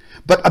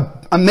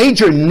 But a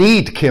major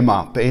need came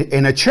up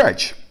in a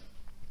church.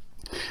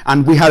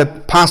 And we had a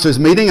pastor's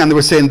meeting, and they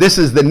were saying, this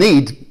is the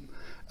need.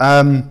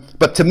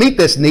 But to meet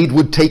this need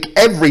would take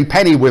every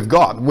penny we've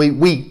got.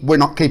 We're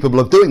not capable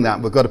of doing that.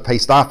 We've got to pay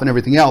staff and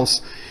everything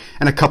else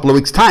in a couple of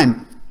weeks'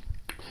 time.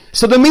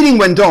 So the meeting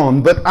went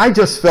on, but I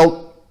just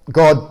felt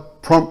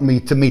God prompt me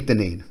to meet the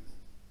need.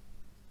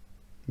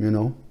 You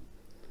know?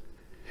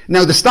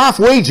 Now the staff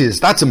wages,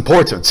 that's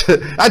important.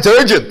 That's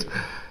urgent.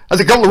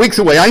 That's a couple of weeks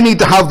away. I need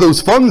to have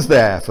those funds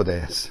there for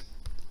this.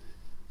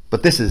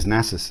 But this is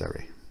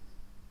necessary.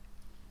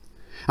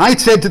 I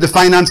said to the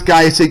finance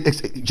guy, I said,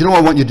 do you know what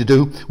I want you to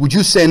do? Would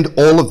you send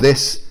all of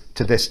this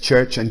to this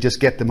church and just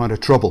get them out of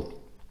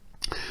trouble?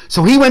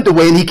 So he went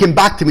away and he came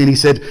back to me and he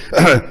said,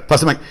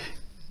 Pastor Mike,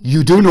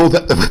 you do know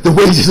that the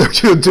wages are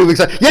due in 2 weeks.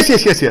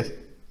 Yes.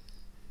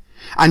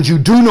 And you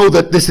do know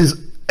that this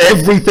is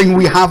everything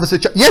we have as a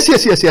church?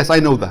 Yes, I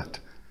know that.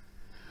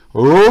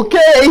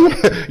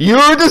 Okay,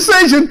 your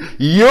decision,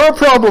 your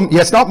problem.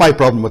 Yeah, it's not my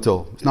problem at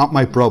all. It's not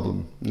my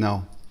problem,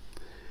 no.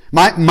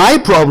 My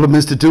problem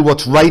is to do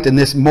what's right in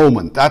this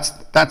moment.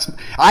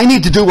 I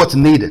need to do what's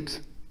needed.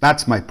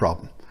 That's my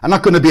problem. I'm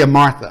not going to be a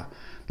Martha.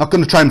 I'm not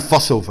going to try and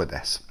fuss over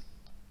this.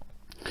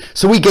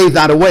 So we gave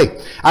that away.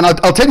 And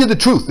I'll tell you the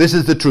truth. This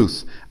is the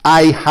truth.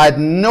 I had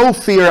no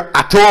fear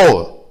at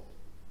all.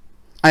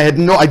 I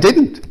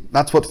didn't.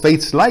 That's what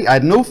faith's like. I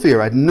had no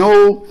fear.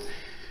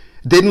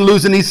 Didn't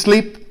lose any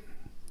sleep.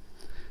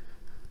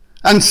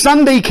 And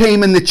Sunday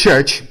came in the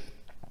church.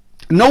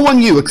 No one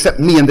knew except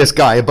me and this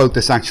guy about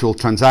this actual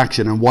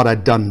transaction and what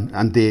I'd done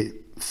and the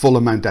full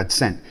amount I'd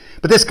sent.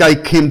 But this guy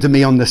came to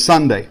me on the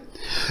Sunday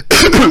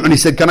and he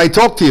said, can I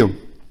talk to you?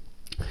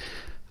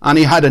 And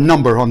he had a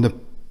number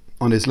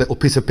on his little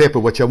piece of paper,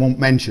 which I won't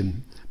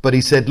mention. But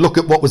he said, look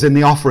at what was in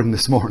the offering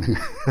this morning.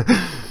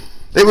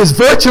 It was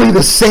virtually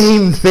the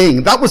same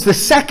thing. That was the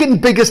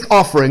second biggest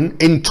offering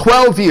in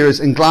 12 years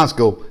in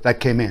Glasgow that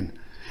came in.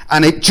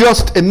 And it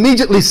just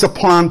immediately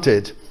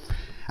supplanted.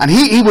 And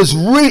he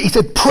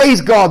said, praise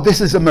God,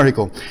 this is a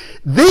miracle.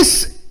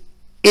 This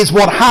is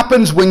what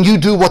happens when you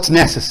do what's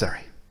necessary.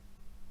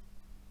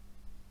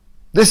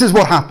 This is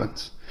what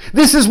happens.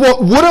 This is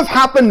what would have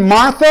happened,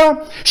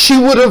 Martha. She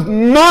would have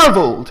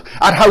marveled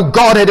at how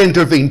God had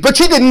intervened. But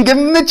she didn't give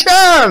him the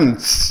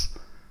chance.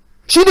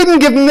 She didn't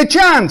give him the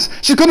chance.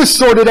 She's going to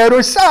sort it out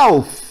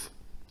herself.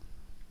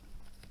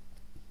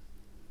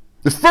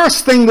 The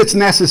first thing that's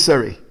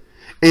necessary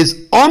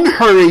is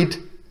unhurried,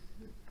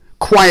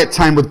 quiet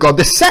time with God.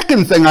 The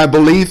second thing, I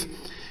believe,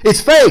 is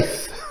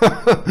faith.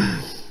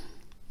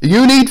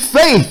 You need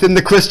faith in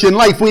the Christian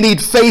life. We need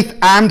faith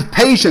and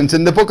patience.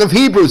 In the book of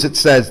Hebrews it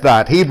says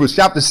that. Hebrews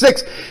chapter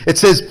 6, it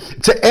says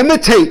to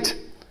imitate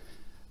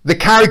the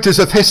characters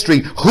of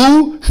history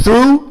who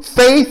through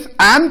faith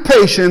and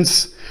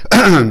patience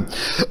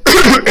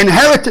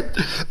inherited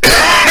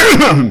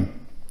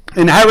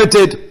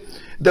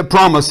the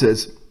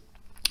promises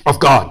of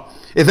God.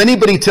 If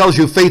anybody tells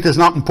you faith is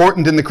not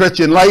important in the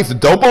Christian life,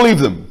 don't believe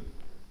them.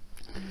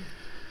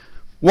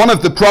 One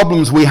of the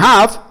problems we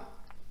have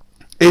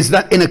is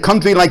that in a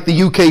country like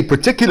the UK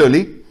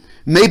particularly,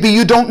 maybe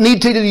you don't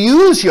need to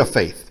use your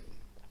faith.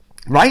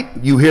 Right?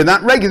 You hear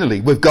that regularly.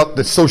 We've got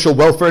the social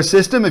welfare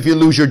system. If you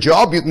lose your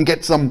job, you can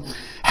get some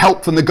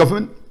help from the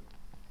government.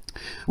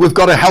 We've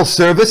got a health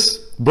service.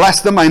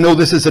 Bless them. I know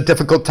this is a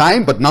difficult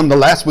time, but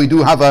nonetheless, we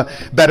do have a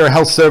better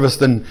health service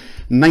than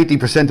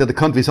 90% of the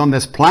countries on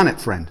this planet,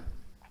 friend.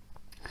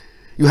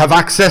 You have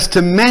access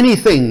to many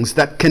things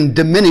that can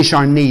diminish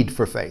our need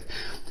for faith.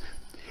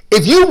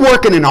 If you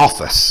work in an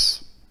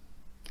office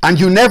and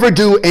you never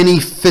do any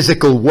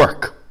physical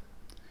work,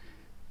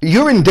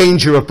 you're in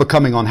danger of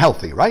becoming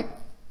unhealthy, right?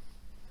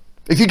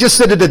 If you just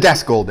sit at a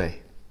desk all day.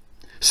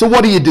 So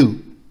what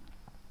do?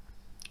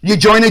 You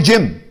join a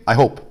gym, I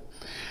hope.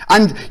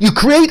 And you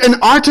create an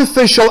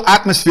artificial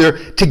atmosphere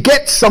to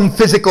get some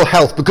physical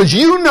health, because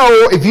you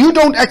know if you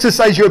don't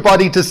exercise your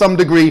body to some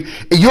degree,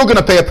 you're going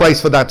to pay a price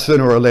for that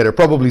sooner or later,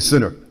 probably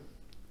sooner.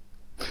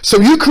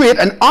 So you create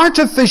an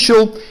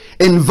artificial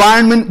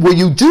environment where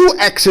you do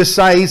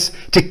exercise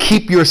to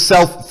keep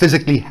yourself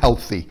physically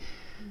healthy.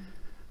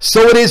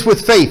 So it is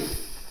with faith,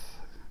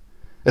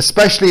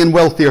 especially in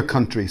wealthier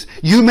countries.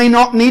 You may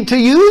not need to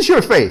use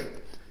your faith.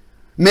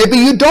 Maybe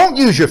you don't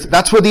use your faith.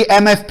 That's where the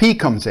MFP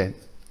comes in.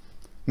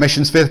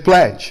 Missions Faith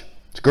Pledge.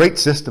 It's a great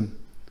system.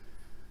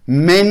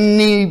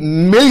 Many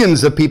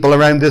millions of people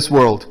around this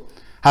world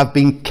have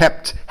been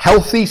kept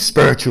healthy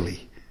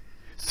spiritually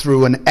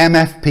through an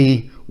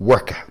MFP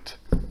workout.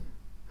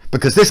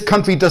 Because this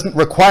country doesn't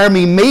require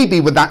me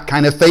maybe with that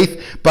kind of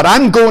faith, but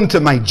I'm going to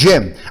my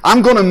gym.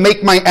 I'm going to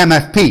make my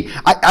MFP.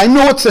 I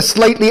know it's a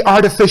slightly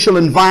artificial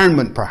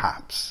environment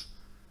perhaps,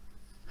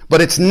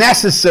 but it's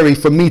necessary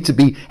for me to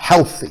be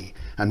healthy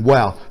and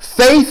well.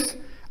 Faith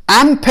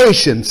and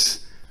patience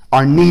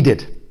are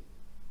needed.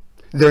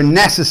 They're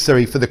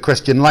necessary for the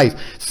Christian life.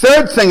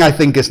 Third thing I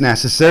think is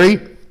necessary,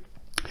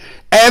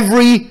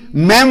 every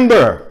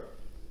member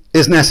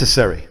is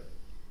necessary.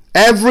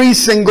 Every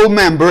single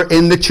member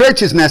in the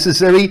church is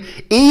necessary,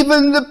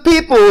 even the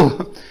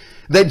people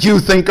that you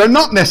think are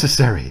not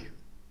necessary.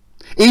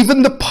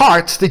 Even the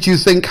parts that you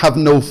think have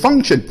no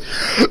function.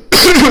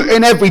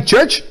 In every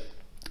church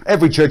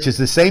is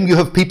the same. You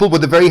have people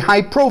with a very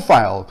high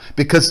profile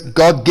because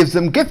God gives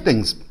them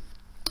giftings.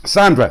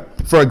 Sandra,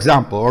 for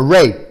example, or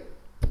Ray.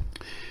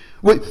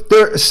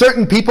 There are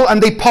certain people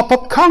and they pop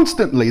up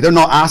constantly. They're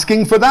not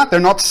asking for that. They're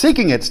not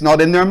seeking it. It's not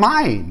in their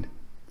mind.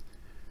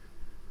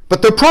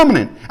 But they're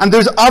prominent. And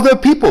there's other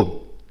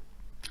people.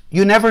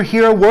 You never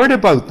hear a word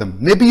about them.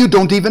 Maybe you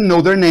don't even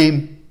know their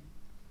name.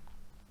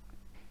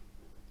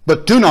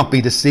 But do not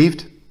be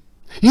deceived.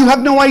 You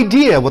have no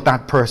idea what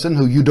that person,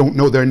 who you don't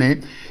know their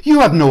name, you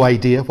have no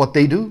idea what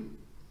they do.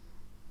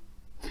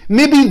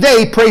 Maybe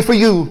they pray for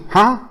you,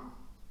 huh?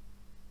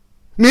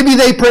 Maybe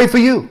they pray for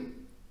you.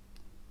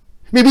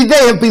 Maybe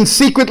they have been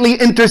secretly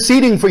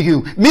interceding for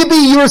you. Maybe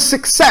your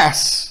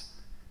success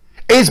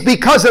is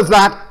because of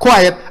that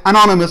quiet,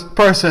 anonymous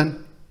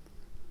person.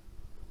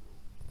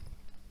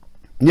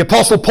 The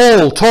Apostle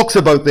Paul talks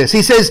about this.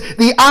 He says,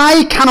 the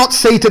eye cannot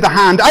say to the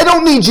hand, I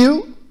don't need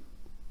you.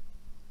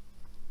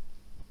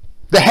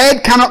 The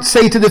head cannot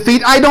say to the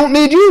feet, I don't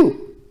need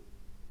you.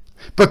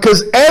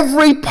 Because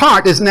every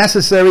part is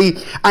necessary,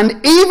 and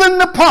even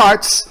the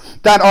parts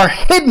that are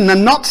hidden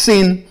and not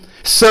seen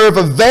serve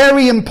a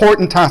very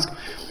important task.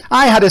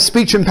 I had a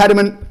speech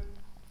impediment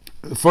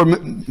for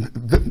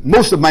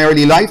most of my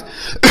early life,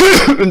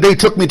 and they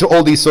took me to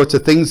all these sorts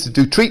of things to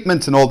do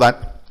treatments and all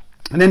that.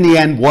 And in the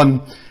end,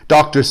 one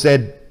doctor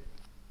said,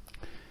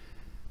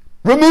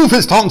 remove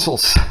his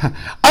tonsils,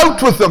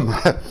 out with them.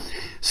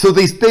 So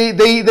they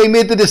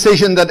made the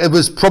decision that it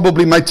was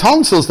probably my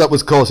tonsils that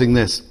was causing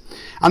this.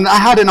 And I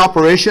had an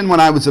operation when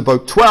I was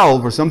about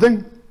 12 or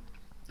something.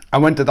 I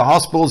went to the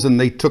hospitals and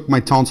they took my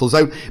tonsils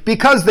out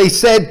because they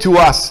said to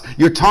us,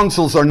 your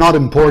tonsils are not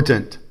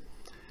important.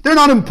 They're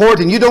not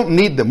important. You don't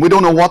need them. We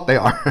don't know what they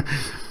are.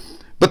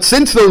 But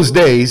since those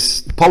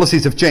days,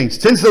 policies have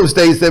changed. Since those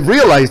days, they've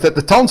realized that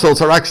the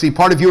tonsils are actually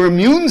part of your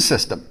immune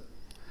system.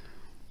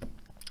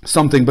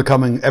 Something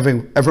becoming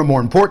ever more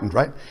important,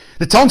 right?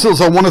 The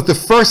tonsils are one of the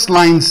first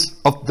lines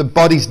of the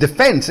body's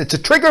defense. It's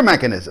a trigger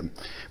mechanism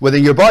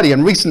within your body.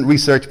 And recent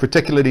research,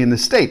 particularly in the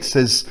States,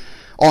 has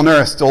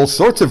unearthed all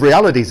sorts of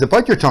realities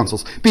about your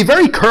tonsils. Be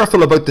very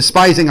careful about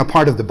despising a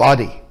part of the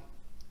body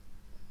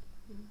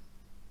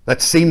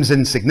that seems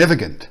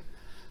insignificant,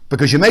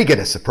 because you may get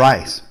a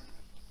surprise.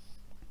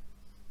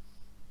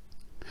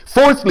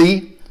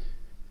 Fourthly,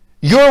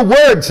 your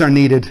words are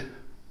needed.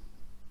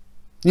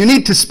 You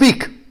need to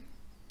speak.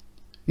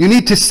 You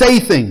need to say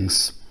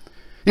things.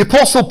 The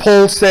Apostle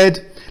Paul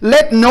said,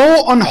 let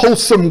no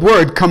unwholesome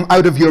word come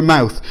out of your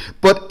mouth,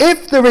 but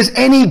if there is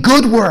any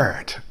good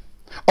word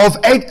of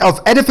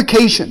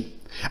edification,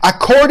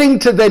 according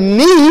to the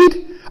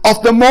need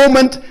of the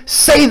moment,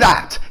 say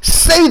that.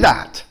 Say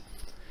that.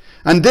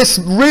 And this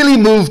really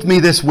moved me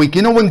this week.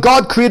 You know, when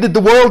God created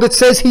the world, it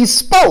says he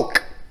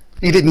spoke.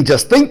 He didn't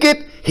just think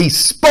it, he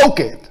spoke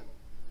it.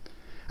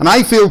 And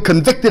I feel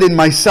convicted in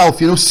myself.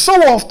 You know, so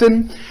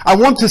often I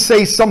want to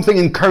say something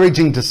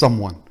encouraging to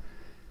someone.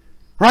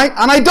 Right?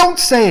 And I don't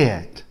say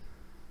it.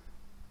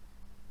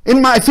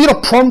 I feel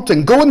a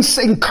prompting. Go and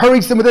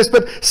encourage them with this,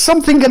 but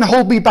something can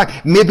hold me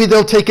back. Maybe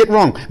they'll take it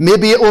wrong.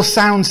 Maybe it will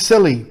sound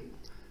silly.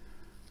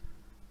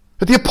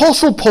 But the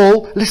Apostle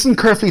Paul, listen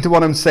carefully to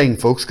what I'm saying,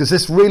 folks, because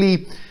this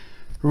really,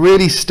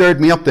 really stirred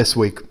me up this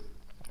week.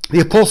 The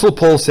Apostle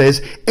Paul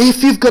says,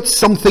 if you've got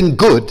something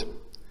good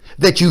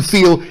that you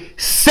feel,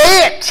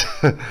 say it.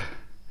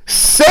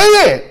 Say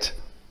it.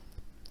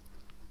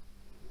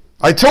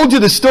 I told you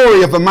the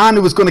story of a man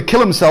who was going to kill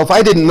himself.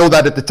 I didn't know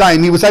that at the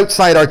time. He was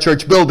outside our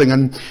church building,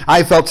 and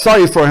I felt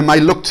sorry for him. I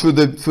looked through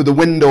the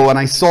window and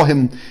I saw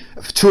him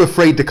too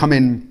afraid to come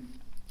in.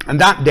 And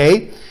that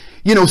day,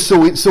 you know,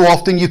 so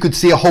often you could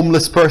see a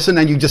homeless person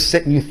and you just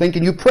sit and you think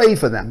and you pray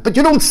for them, but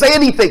you don't say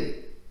anything.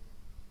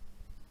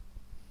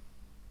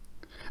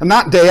 And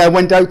that day I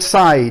went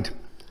outside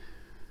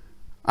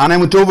and I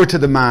went over to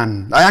the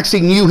man. I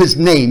actually knew his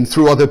name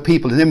through other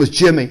people. His name was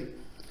Jimmy.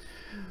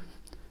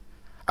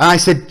 And I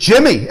said,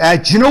 Jimmy,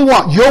 do you know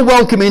what? You're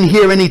welcome in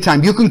here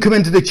anytime. You can come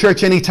into the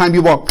church anytime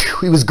you want.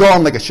 He was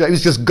gone like a shot. He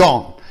was just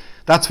gone.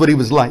 That's what he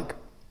was like.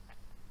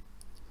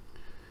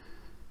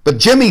 But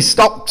Jimmy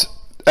stopped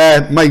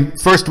my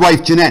first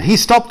wife, Jeanette. He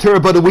stopped her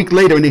about a week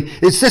later. And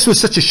this was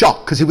such a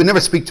shock because he would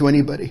never speak to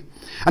anybody.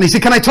 And he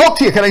said, can I talk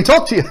to you? Can I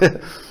talk to you?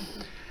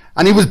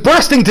 And he was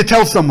bursting to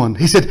tell someone.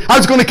 He said, I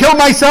was going to kill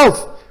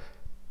myself.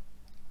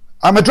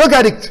 I'm a drug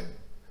addict.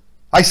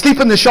 I sleep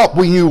in the shop.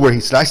 We knew where he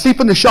slept. I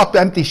sleep in the shop, the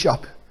empty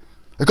shop.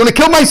 I'm going to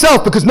kill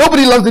myself because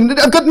nobody loves me.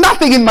 I've got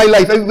nothing in my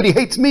life. Everybody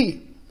hates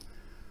me.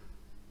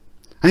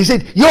 And he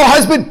said, your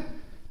husband,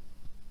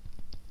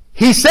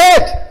 he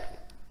said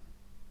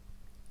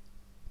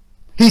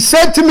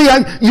to me,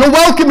 you're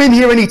welcome in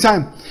here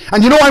anytime.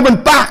 And you know, I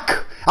went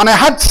back and I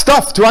had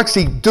stuff to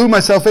actually do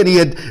myself in. He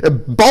had a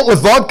bottle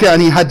of vodka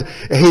and he had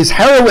his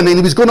heroin and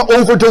he was going to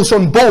overdose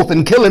on both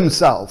and kill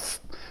himself.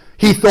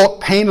 He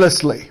thought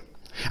painlessly.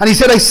 And he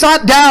said, I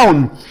sat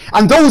down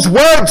and those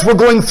words were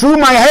going through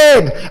my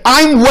head.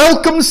 I'm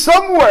welcome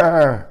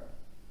somewhere.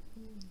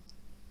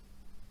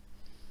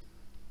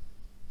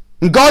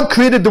 And God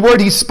created the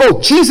word he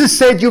spoke. Jesus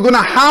said, you're going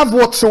to have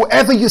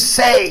whatsoever you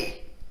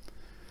say.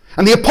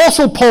 And the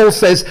Apostle Paul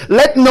says,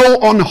 let no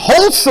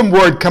unwholesome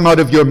word come out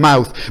of your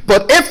mouth.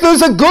 But if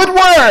there's a good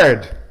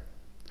word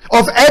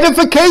of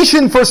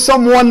edification for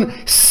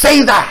someone,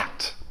 say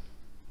that.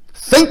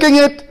 Thinking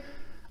it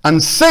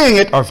and saying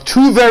it are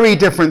two very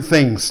different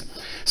things.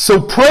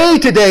 So pray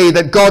today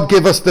that God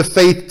give us the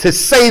faith to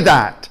say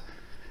that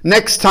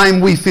next time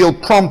we feel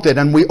prompted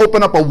and we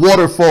open up a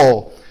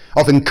waterfall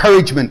of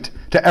encouragement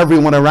to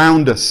everyone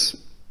around us.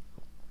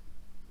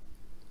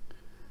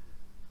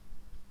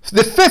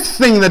 The fifth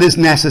thing that is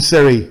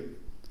necessary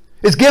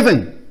is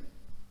giving.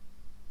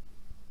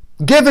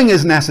 Giving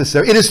is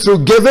necessary. It is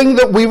through giving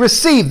that we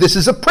receive. This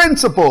is a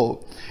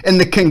principle in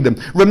the kingdom.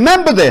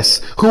 Remember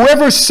this: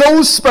 whoever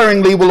sows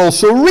sparingly will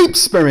also reap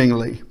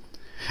sparingly.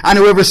 And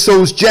whoever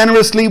sows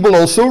generously will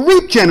also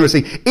reap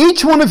generously.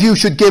 Each one of you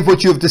should give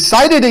what you have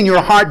decided in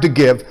your heart to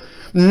give,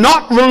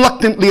 not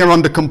reluctantly or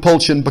under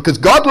compulsion, because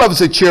God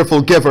loves a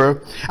cheerful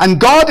giver,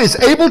 and God is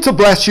able to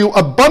bless you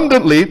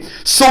abundantly,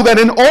 so that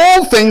in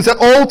all things at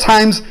all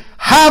times,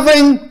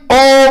 having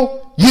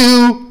all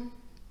you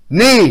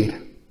need,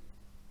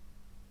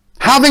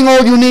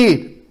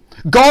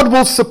 God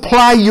will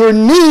supply your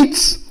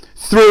needs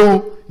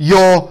through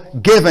your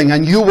giving,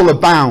 and you will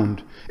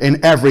abound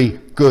in every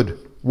good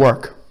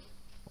work.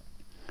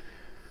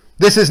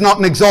 This is not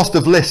an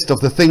exhaustive list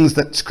of the things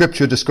that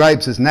Scripture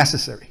describes as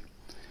necessary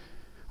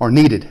or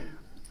needed,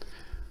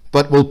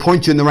 but will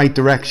point you in the right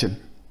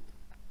direction.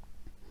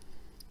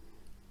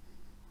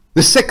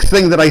 The sixth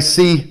thing that I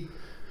see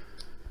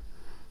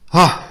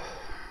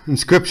in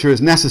Scripture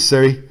as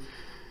necessary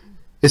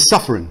is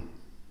suffering.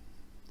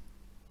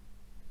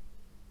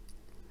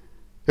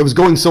 It was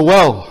going so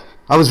well.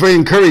 I was very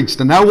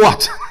encouraged, and now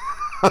what?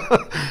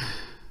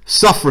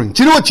 Suffering.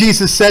 Do you know what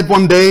Jesus said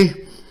one day?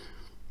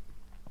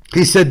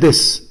 He said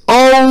this: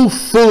 "Oh,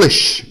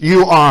 foolish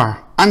you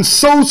are, and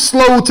so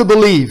slow to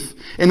believe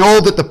in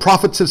all that the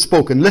prophets have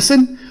spoken."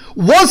 Listen,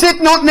 was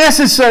it not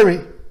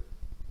necessary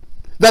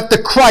that the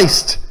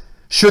Christ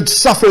should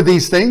suffer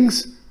these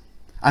things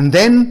and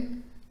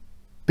then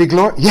be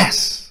glorified?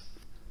 Yes.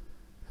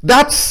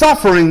 That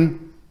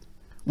suffering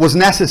was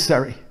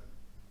necessary.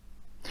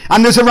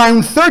 And there's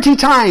around 30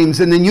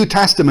 times in the New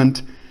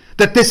Testament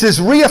that this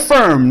is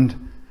reaffirmed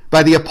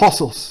by the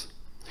apostles.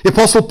 The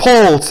Apostle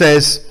Paul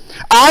says,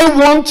 "I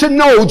want to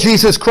know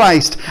Jesus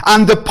Christ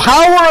and the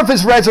power of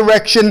his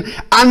resurrection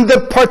and the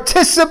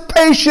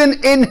participation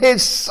in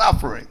his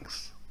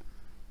sufferings."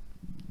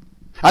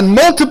 And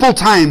multiple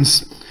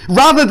times,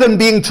 rather than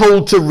being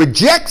told to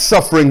reject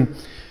suffering,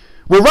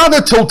 we're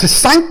rather told to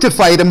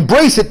sanctify it,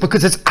 embrace it,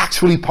 because it's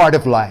actually part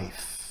of life.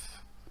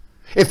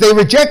 If they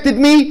rejected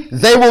me,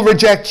 they will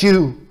reject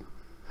you.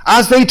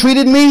 As they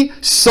treated me,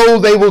 so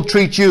they will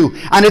treat you.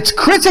 And it's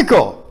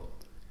critical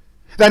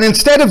that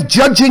instead of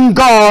judging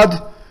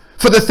God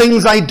for the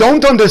things I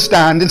don't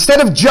understand,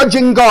 instead of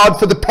judging God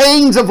for the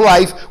pains of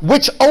life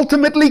which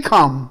ultimately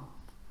come,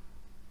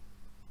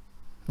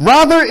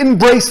 rather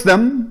embrace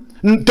them.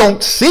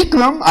 Don't seek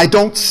them. I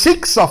don't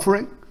seek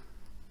suffering.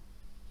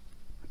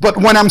 But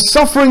when I'm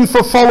suffering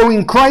for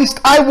following Christ,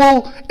 I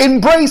will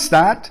embrace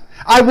that.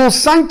 I will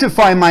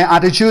sanctify my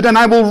attitude, and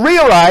I will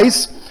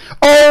realize,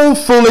 oh,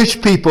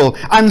 foolish people,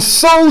 and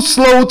so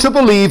slow to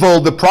believe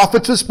all the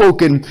prophets have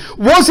spoken,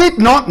 was it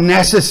not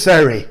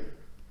necessary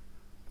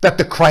that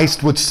the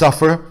Christ would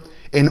suffer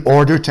in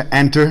order to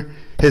enter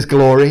his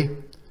glory?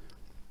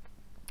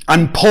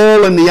 And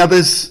Paul and the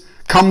others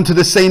come to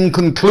the same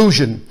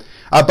conclusion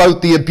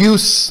about the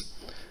abuse,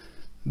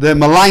 the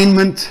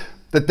malignment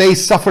that they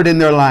suffered in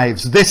their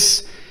lives.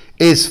 This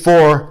is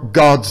for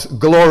God's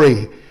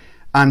glory,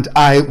 and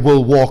I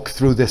will walk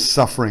through this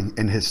suffering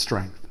in his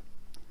strength.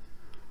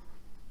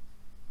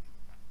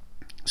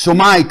 So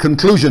my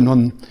conclusion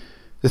on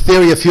the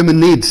theory of human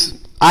needs: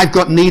 I've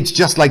got needs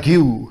just like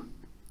you.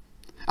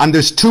 And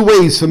there's two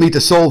ways for me to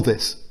solve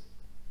this.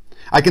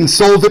 I can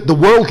solve it the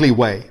worldly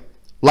way,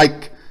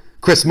 like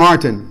Chris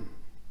Martin.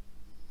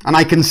 And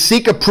I can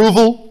seek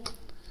approval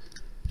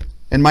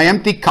in my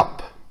empty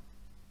cup.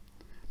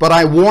 But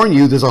I warn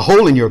you, there's a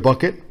hole in your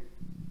bucket.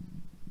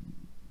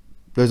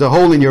 There's a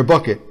hole in your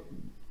bucket.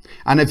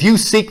 And if you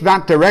seek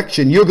that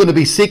direction, you're going to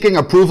be seeking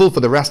approval for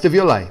the rest of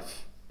your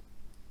life.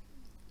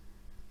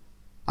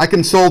 I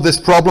can solve this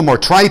problem, or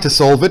try to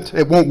solve it.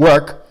 It won't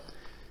work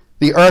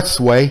the earth's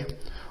way.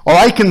 Or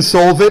I can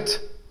solve it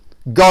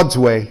God's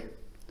way,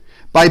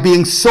 by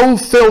being so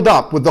filled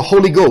up with the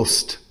Holy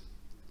Ghost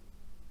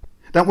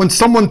that when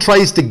someone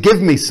tries to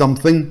give me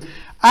something,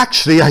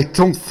 actually, I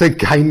don't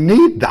think I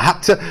need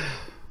that.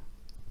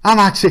 I'm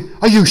actually,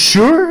 are you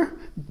sure?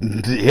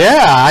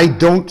 Yeah, I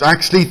don't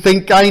actually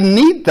think I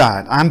need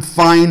that. I'm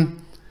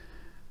fine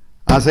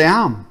as I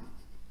am.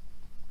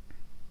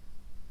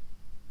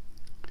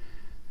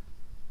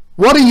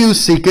 What are you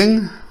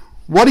seeking?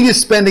 What are you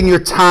spending your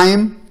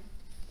time,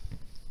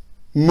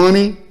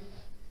 money,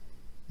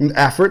 and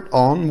effort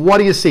on?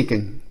 What are you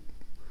seeking?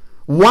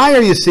 Why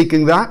are you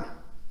seeking that?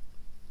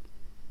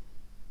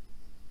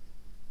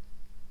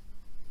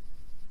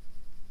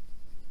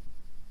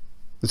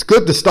 It's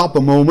good to stop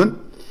a moment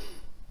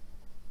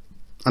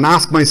and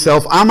ask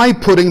myself, am I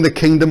putting the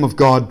kingdom of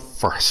God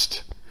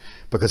first?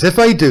 Because if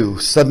I do,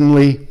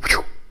 suddenly,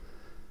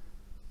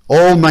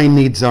 all my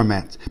needs are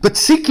met. But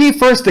seek ye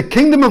first the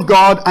kingdom of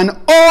God, and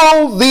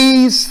all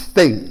these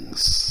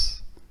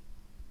things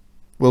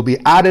will be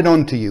added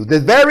unto you. The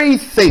very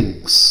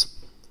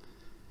things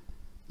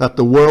that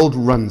the world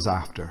runs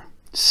after.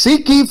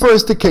 Seek ye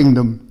first the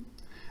kingdom,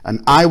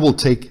 and I will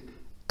take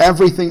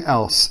everything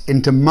else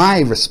into my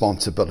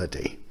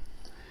responsibility.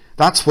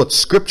 That's what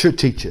Scripture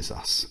teaches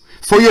us.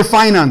 For your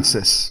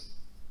finances,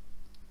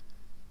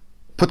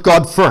 put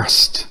God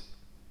first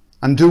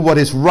and do what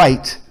is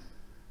right,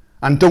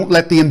 and don't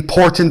let the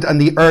important and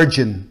the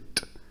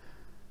urgent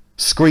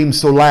scream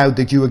so loud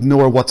that you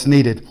ignore what's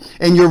needed.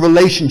 In your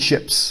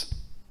relationships,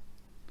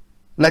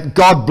 let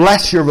God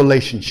bless your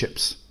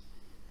relationships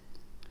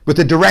with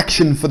the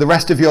direction for the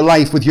rest of your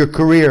life, with your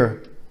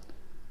career.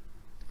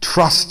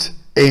 Trust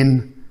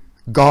in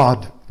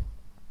God.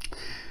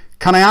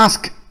 Can I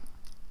ask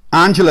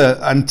Angela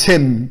and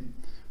Tim,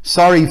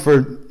 sorry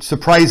for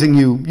surprising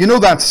you. You know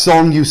that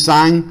song you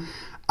sang,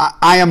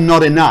 I am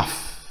not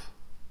enough.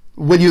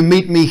 Will you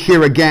meet me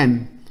here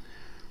again?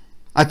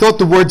 I thought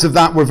the words of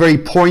that were very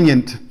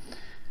poignant,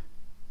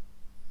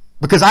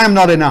 because I am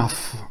not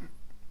enough.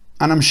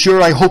 And I'm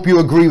sure, I hope you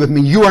agree with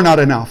me, you are not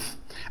enough.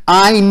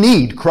 I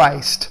need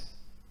Christ.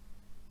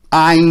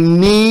 I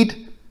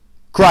need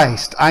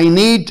Christ. I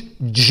need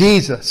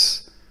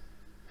Jesus.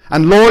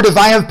 And Lord, if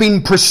I have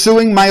been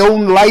pursuing my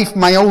own life,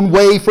 my own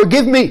way,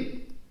 forgive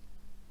me.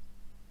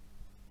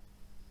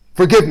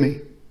 Forgive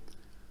me.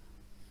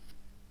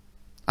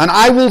 And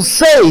I will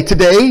say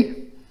today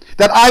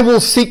that I will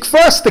seek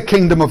first the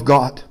kingdom of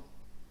God.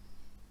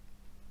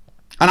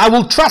 And I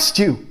will trust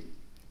you.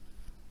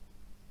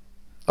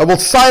 I will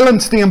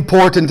silence the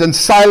important and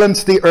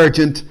silence the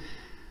urgent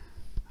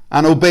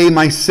and obey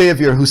my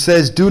Savior, who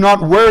says, do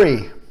not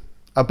worry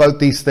about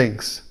these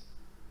things,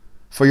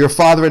 for your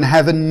Father in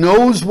heaven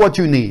knows what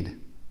you need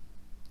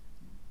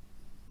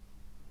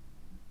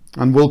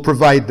and will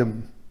provide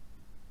them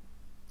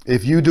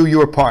if you do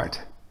your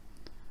part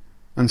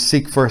and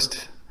seek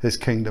first his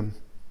kingdom.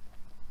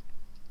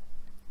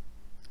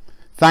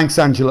 Thanks,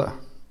 Angela.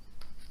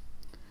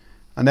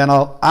 And then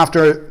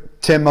after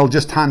Tim, I'll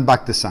just hand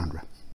back to Sandra.